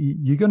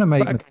you're going to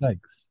make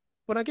mistakes.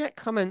 But I get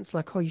comments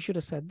like, "Oh, you should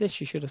have said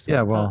this. You should have said."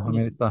 Yeah, well, that. I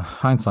mean, it's the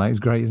hindsight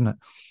is great, isn't it?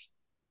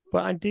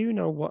 But I do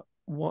know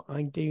what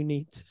I do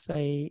need to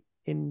say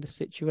in the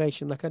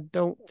situation. Like, I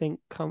don't think,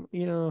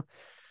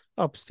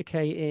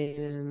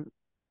 obfuscating.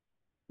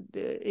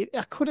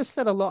 I could have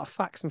said a lot of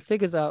facts and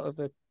figures out of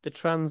the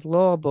trans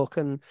law book,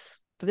 but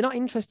they're not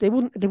interested.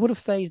 They would have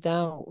phased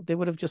out. They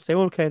would have just said,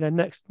 "Okay, then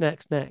next." I've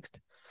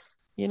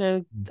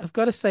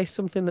got to say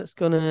something that's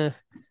gonna.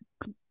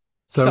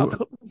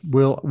 So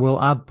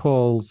we'll add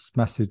Paul's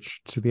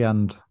message to the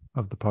end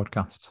of the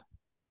podcast.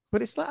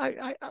 But it's like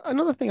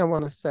another thing I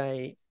want to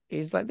say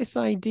is like this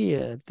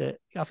idea that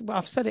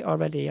I've said it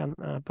already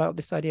about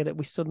this idea that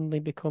we suddenly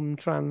become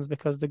trans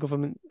because the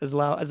government has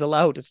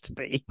allowed us to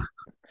be.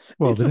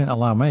 Well, they didn't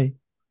allow me.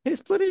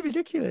 It's bloody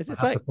ridiculous. It's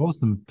to force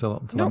them to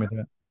let me do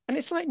it. And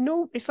it's like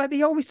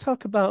they always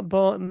talk about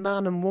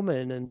man and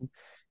woman, and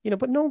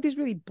but nobody's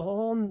really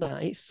born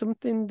that. It's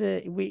something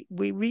that we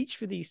reach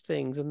for these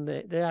things, and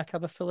they like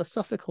have a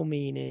philosophical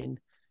meaning,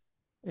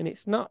 and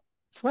it's not.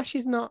 Flesh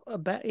is not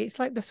it's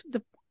like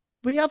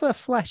we have a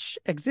flesh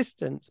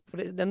existence,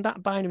 but then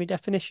that binary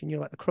definition,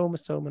 like the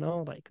chromosome and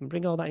all that, you can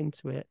bring all that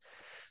into it.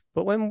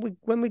 But when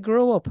we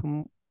grow up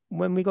and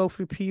when we go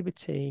through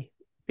puberty,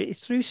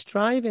 it's through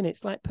striving.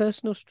 It's like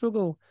personal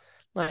struggle,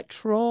 like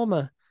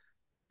trauma,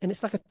 and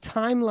it's like a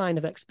timeline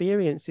of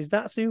experiences.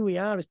 That's who we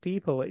are as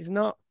people. It's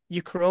not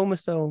your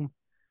chromosome.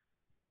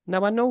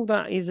 Now, I know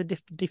that is a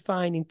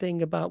defining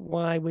thing about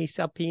why we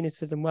have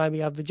penises and why we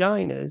have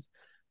vaginas.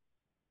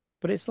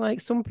 But it's like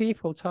some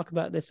people talk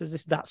about this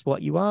as that's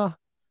what you are.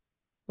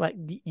 Like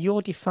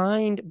you're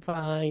defined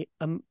by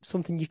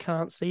something you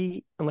can't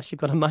see unless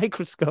you've got a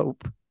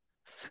microscope.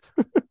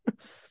 Do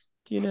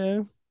you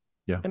know?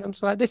 Yeah. And I'm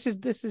just like, this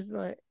is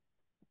like,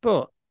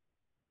 but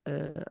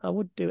I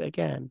would do it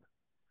again,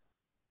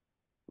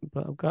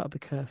 but I've got to be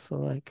careful.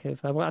 Like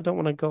if I don't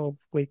want to go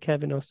with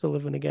Kevin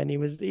O'Sullivan again. He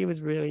was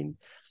really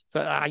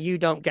so. You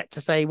don't get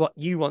to say what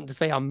you want to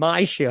say on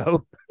my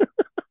show.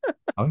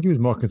 I think he was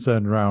more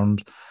concerned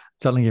around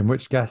telling him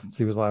which guests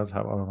he was allowed to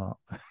have on or not.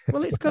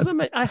 Well, it's because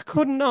I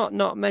could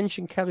not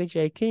mention Kelly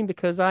J. Keane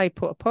because I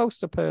put a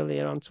post up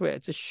earlier on Twitter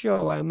to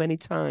show how many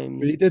times.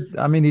 But he did.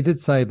 I mean, he did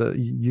say that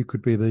you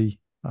could be the,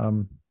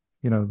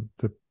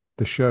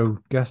 the show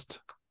guest.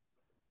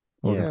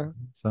 Yeah.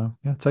 So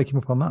yeah, take him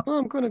up on that. Well,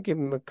 I'm going to give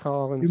him a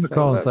call and give him say, a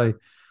call and say,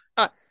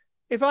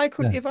 if I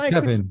could,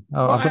 Kevin,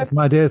 I've got some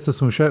ideas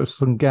for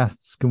some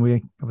guests. Can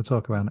we have a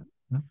talk about it?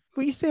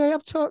 Well, you see, I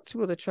have talked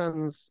to other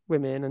trans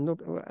women,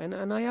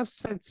 and I have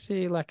said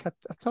to, like, I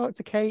talked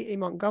to Katie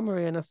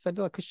Montgomery, and I said,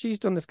 look, because she's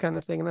done this kind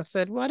of thing, and I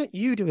said, why don't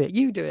you do it?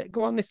 You do it.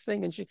 Go on this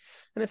thing, and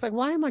it's like,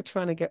 why am I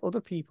trying to get other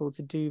people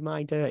to do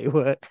my dirty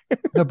work?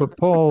 No, but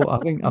Paul,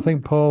 I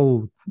think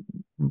Paul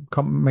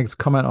makes a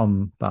comment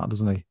on that,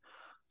 doesn't he?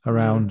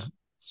 Around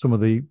some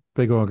of the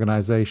big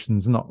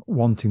organisations not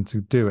wanting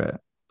to do it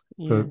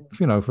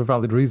for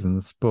valid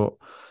reasons, but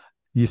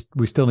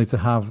we still need to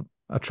have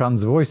a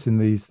trans voice in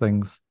these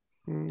things.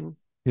 And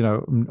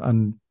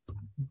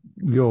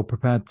you're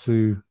prepared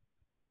to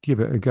give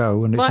it a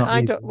go, and it's not.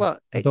 I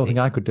don't think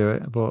I could do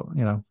it, but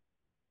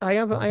I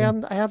have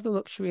the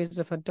luxury as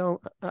if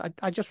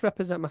I just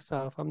represent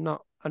myself. I'm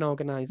not an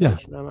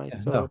organisation, am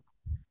I?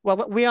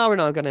 Well, we are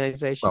an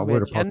organisation. Well,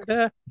 we're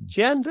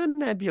gender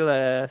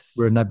nebulous.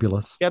 We're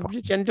nebulous.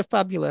 Gender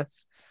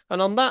fabulous.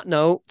 And on that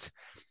note,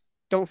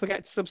 don't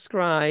forget to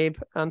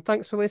subscribe. And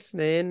thanks for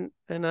listening.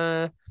 And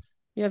have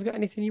you got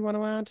anything you want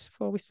to add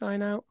before we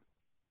sign out?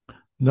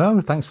 No,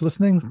 thanks for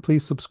listening.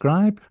 Please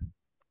subscribe.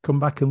 Come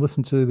back and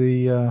listen to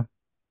the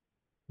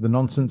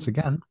nonsense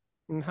again.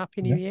 And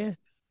Happy New Year.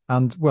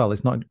 And well,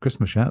 it's not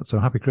Christmas yet, so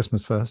Happy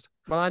Christmas first.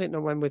 Well, I didn't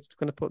know when we're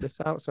going to put this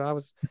out, so I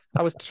was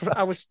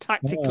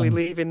tactically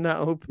leaving that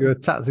open. You're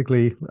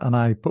tactically, and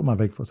I put my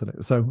big foot in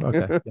it. So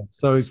okay,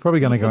 so it's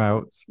probably going to go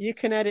out. You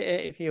can edit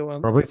it if you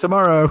want. Probably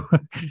tomorrow,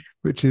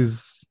 which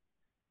is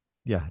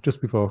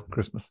just before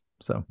Christmas.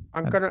 So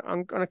I'm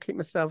gonna keep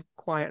myself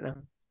quiet now.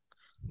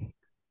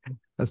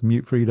 Let's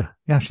mute Freda.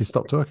 Yeah, she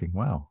stopped talking.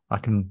 Wow, I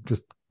can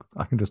just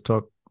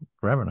talk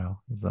forever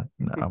now. Is that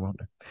no? I won't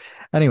do.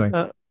 Anyway.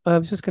 I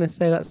was just going to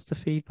say that's the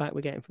feedback we're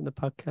getting from the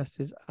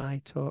podcast is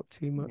I talk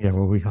too much. Yeah,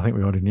 well, I think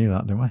we already knew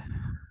that, didn't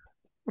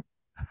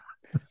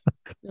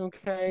we?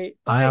 Okay.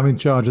 I am in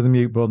charge of the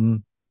mute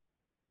button.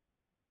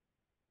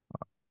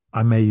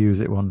 I may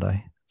use it one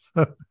day.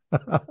 So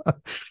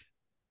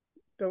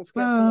don't forget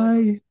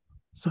to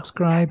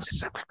subscribe.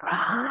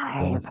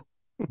 Yes.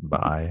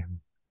 Bye.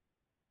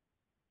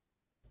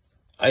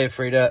 Hiya,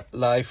 Freda,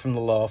 live from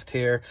the loft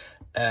here.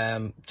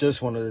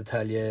 Just wanted to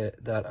tell you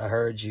that I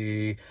heard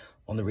you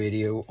on the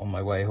radio on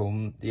my way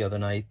home the other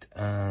night,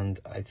 and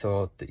I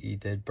thought that you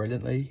did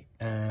brilliantly.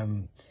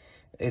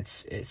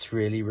 It's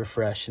really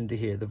refreshing to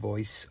hear the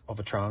voice of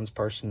a trans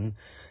person,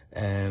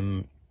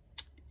 in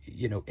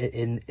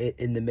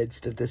the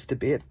midst of this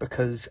debate,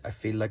 because I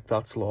feel like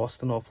that's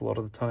lost an awful lot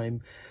of the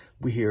time.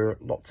 We hear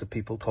lots of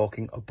people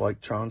talking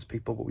about trans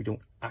people, but we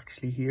don't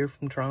actually hear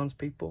from trans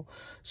people.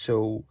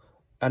 So,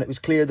 and it was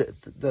clear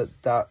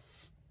that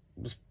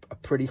was a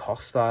pretty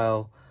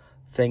hostile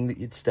thing that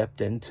you'd stepped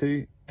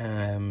into.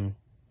 And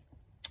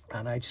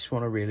I just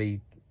want to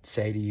really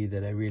say to you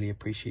that I really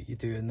appreciate you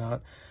doing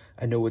that.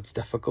 I know it's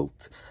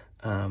difficult.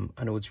 I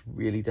know it's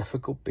really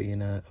difficult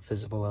being a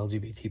visible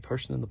LGBT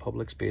person in the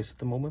public space at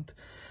the moment.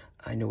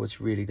 I know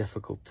it's really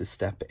difficult to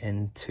step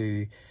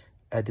into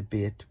a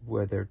debate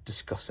where they're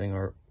discussing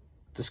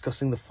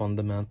the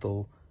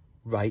fundamental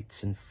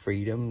rights and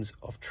freedoms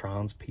of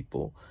trans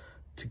people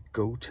to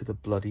go to the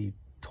bloody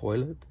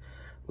toilet.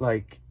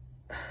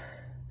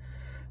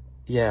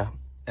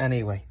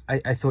 Anyway,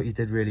 I thought you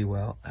did really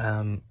well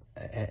in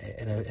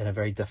a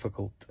very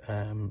difficult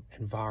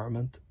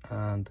environment,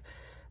 and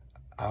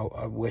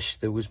I wish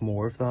there was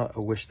more of that. I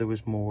wish there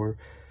was more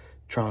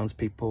trans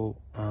people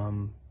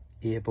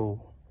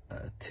able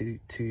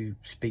to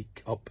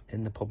speak up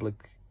in the public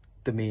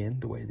domain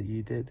the way that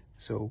you did.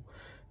 So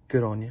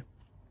good on you.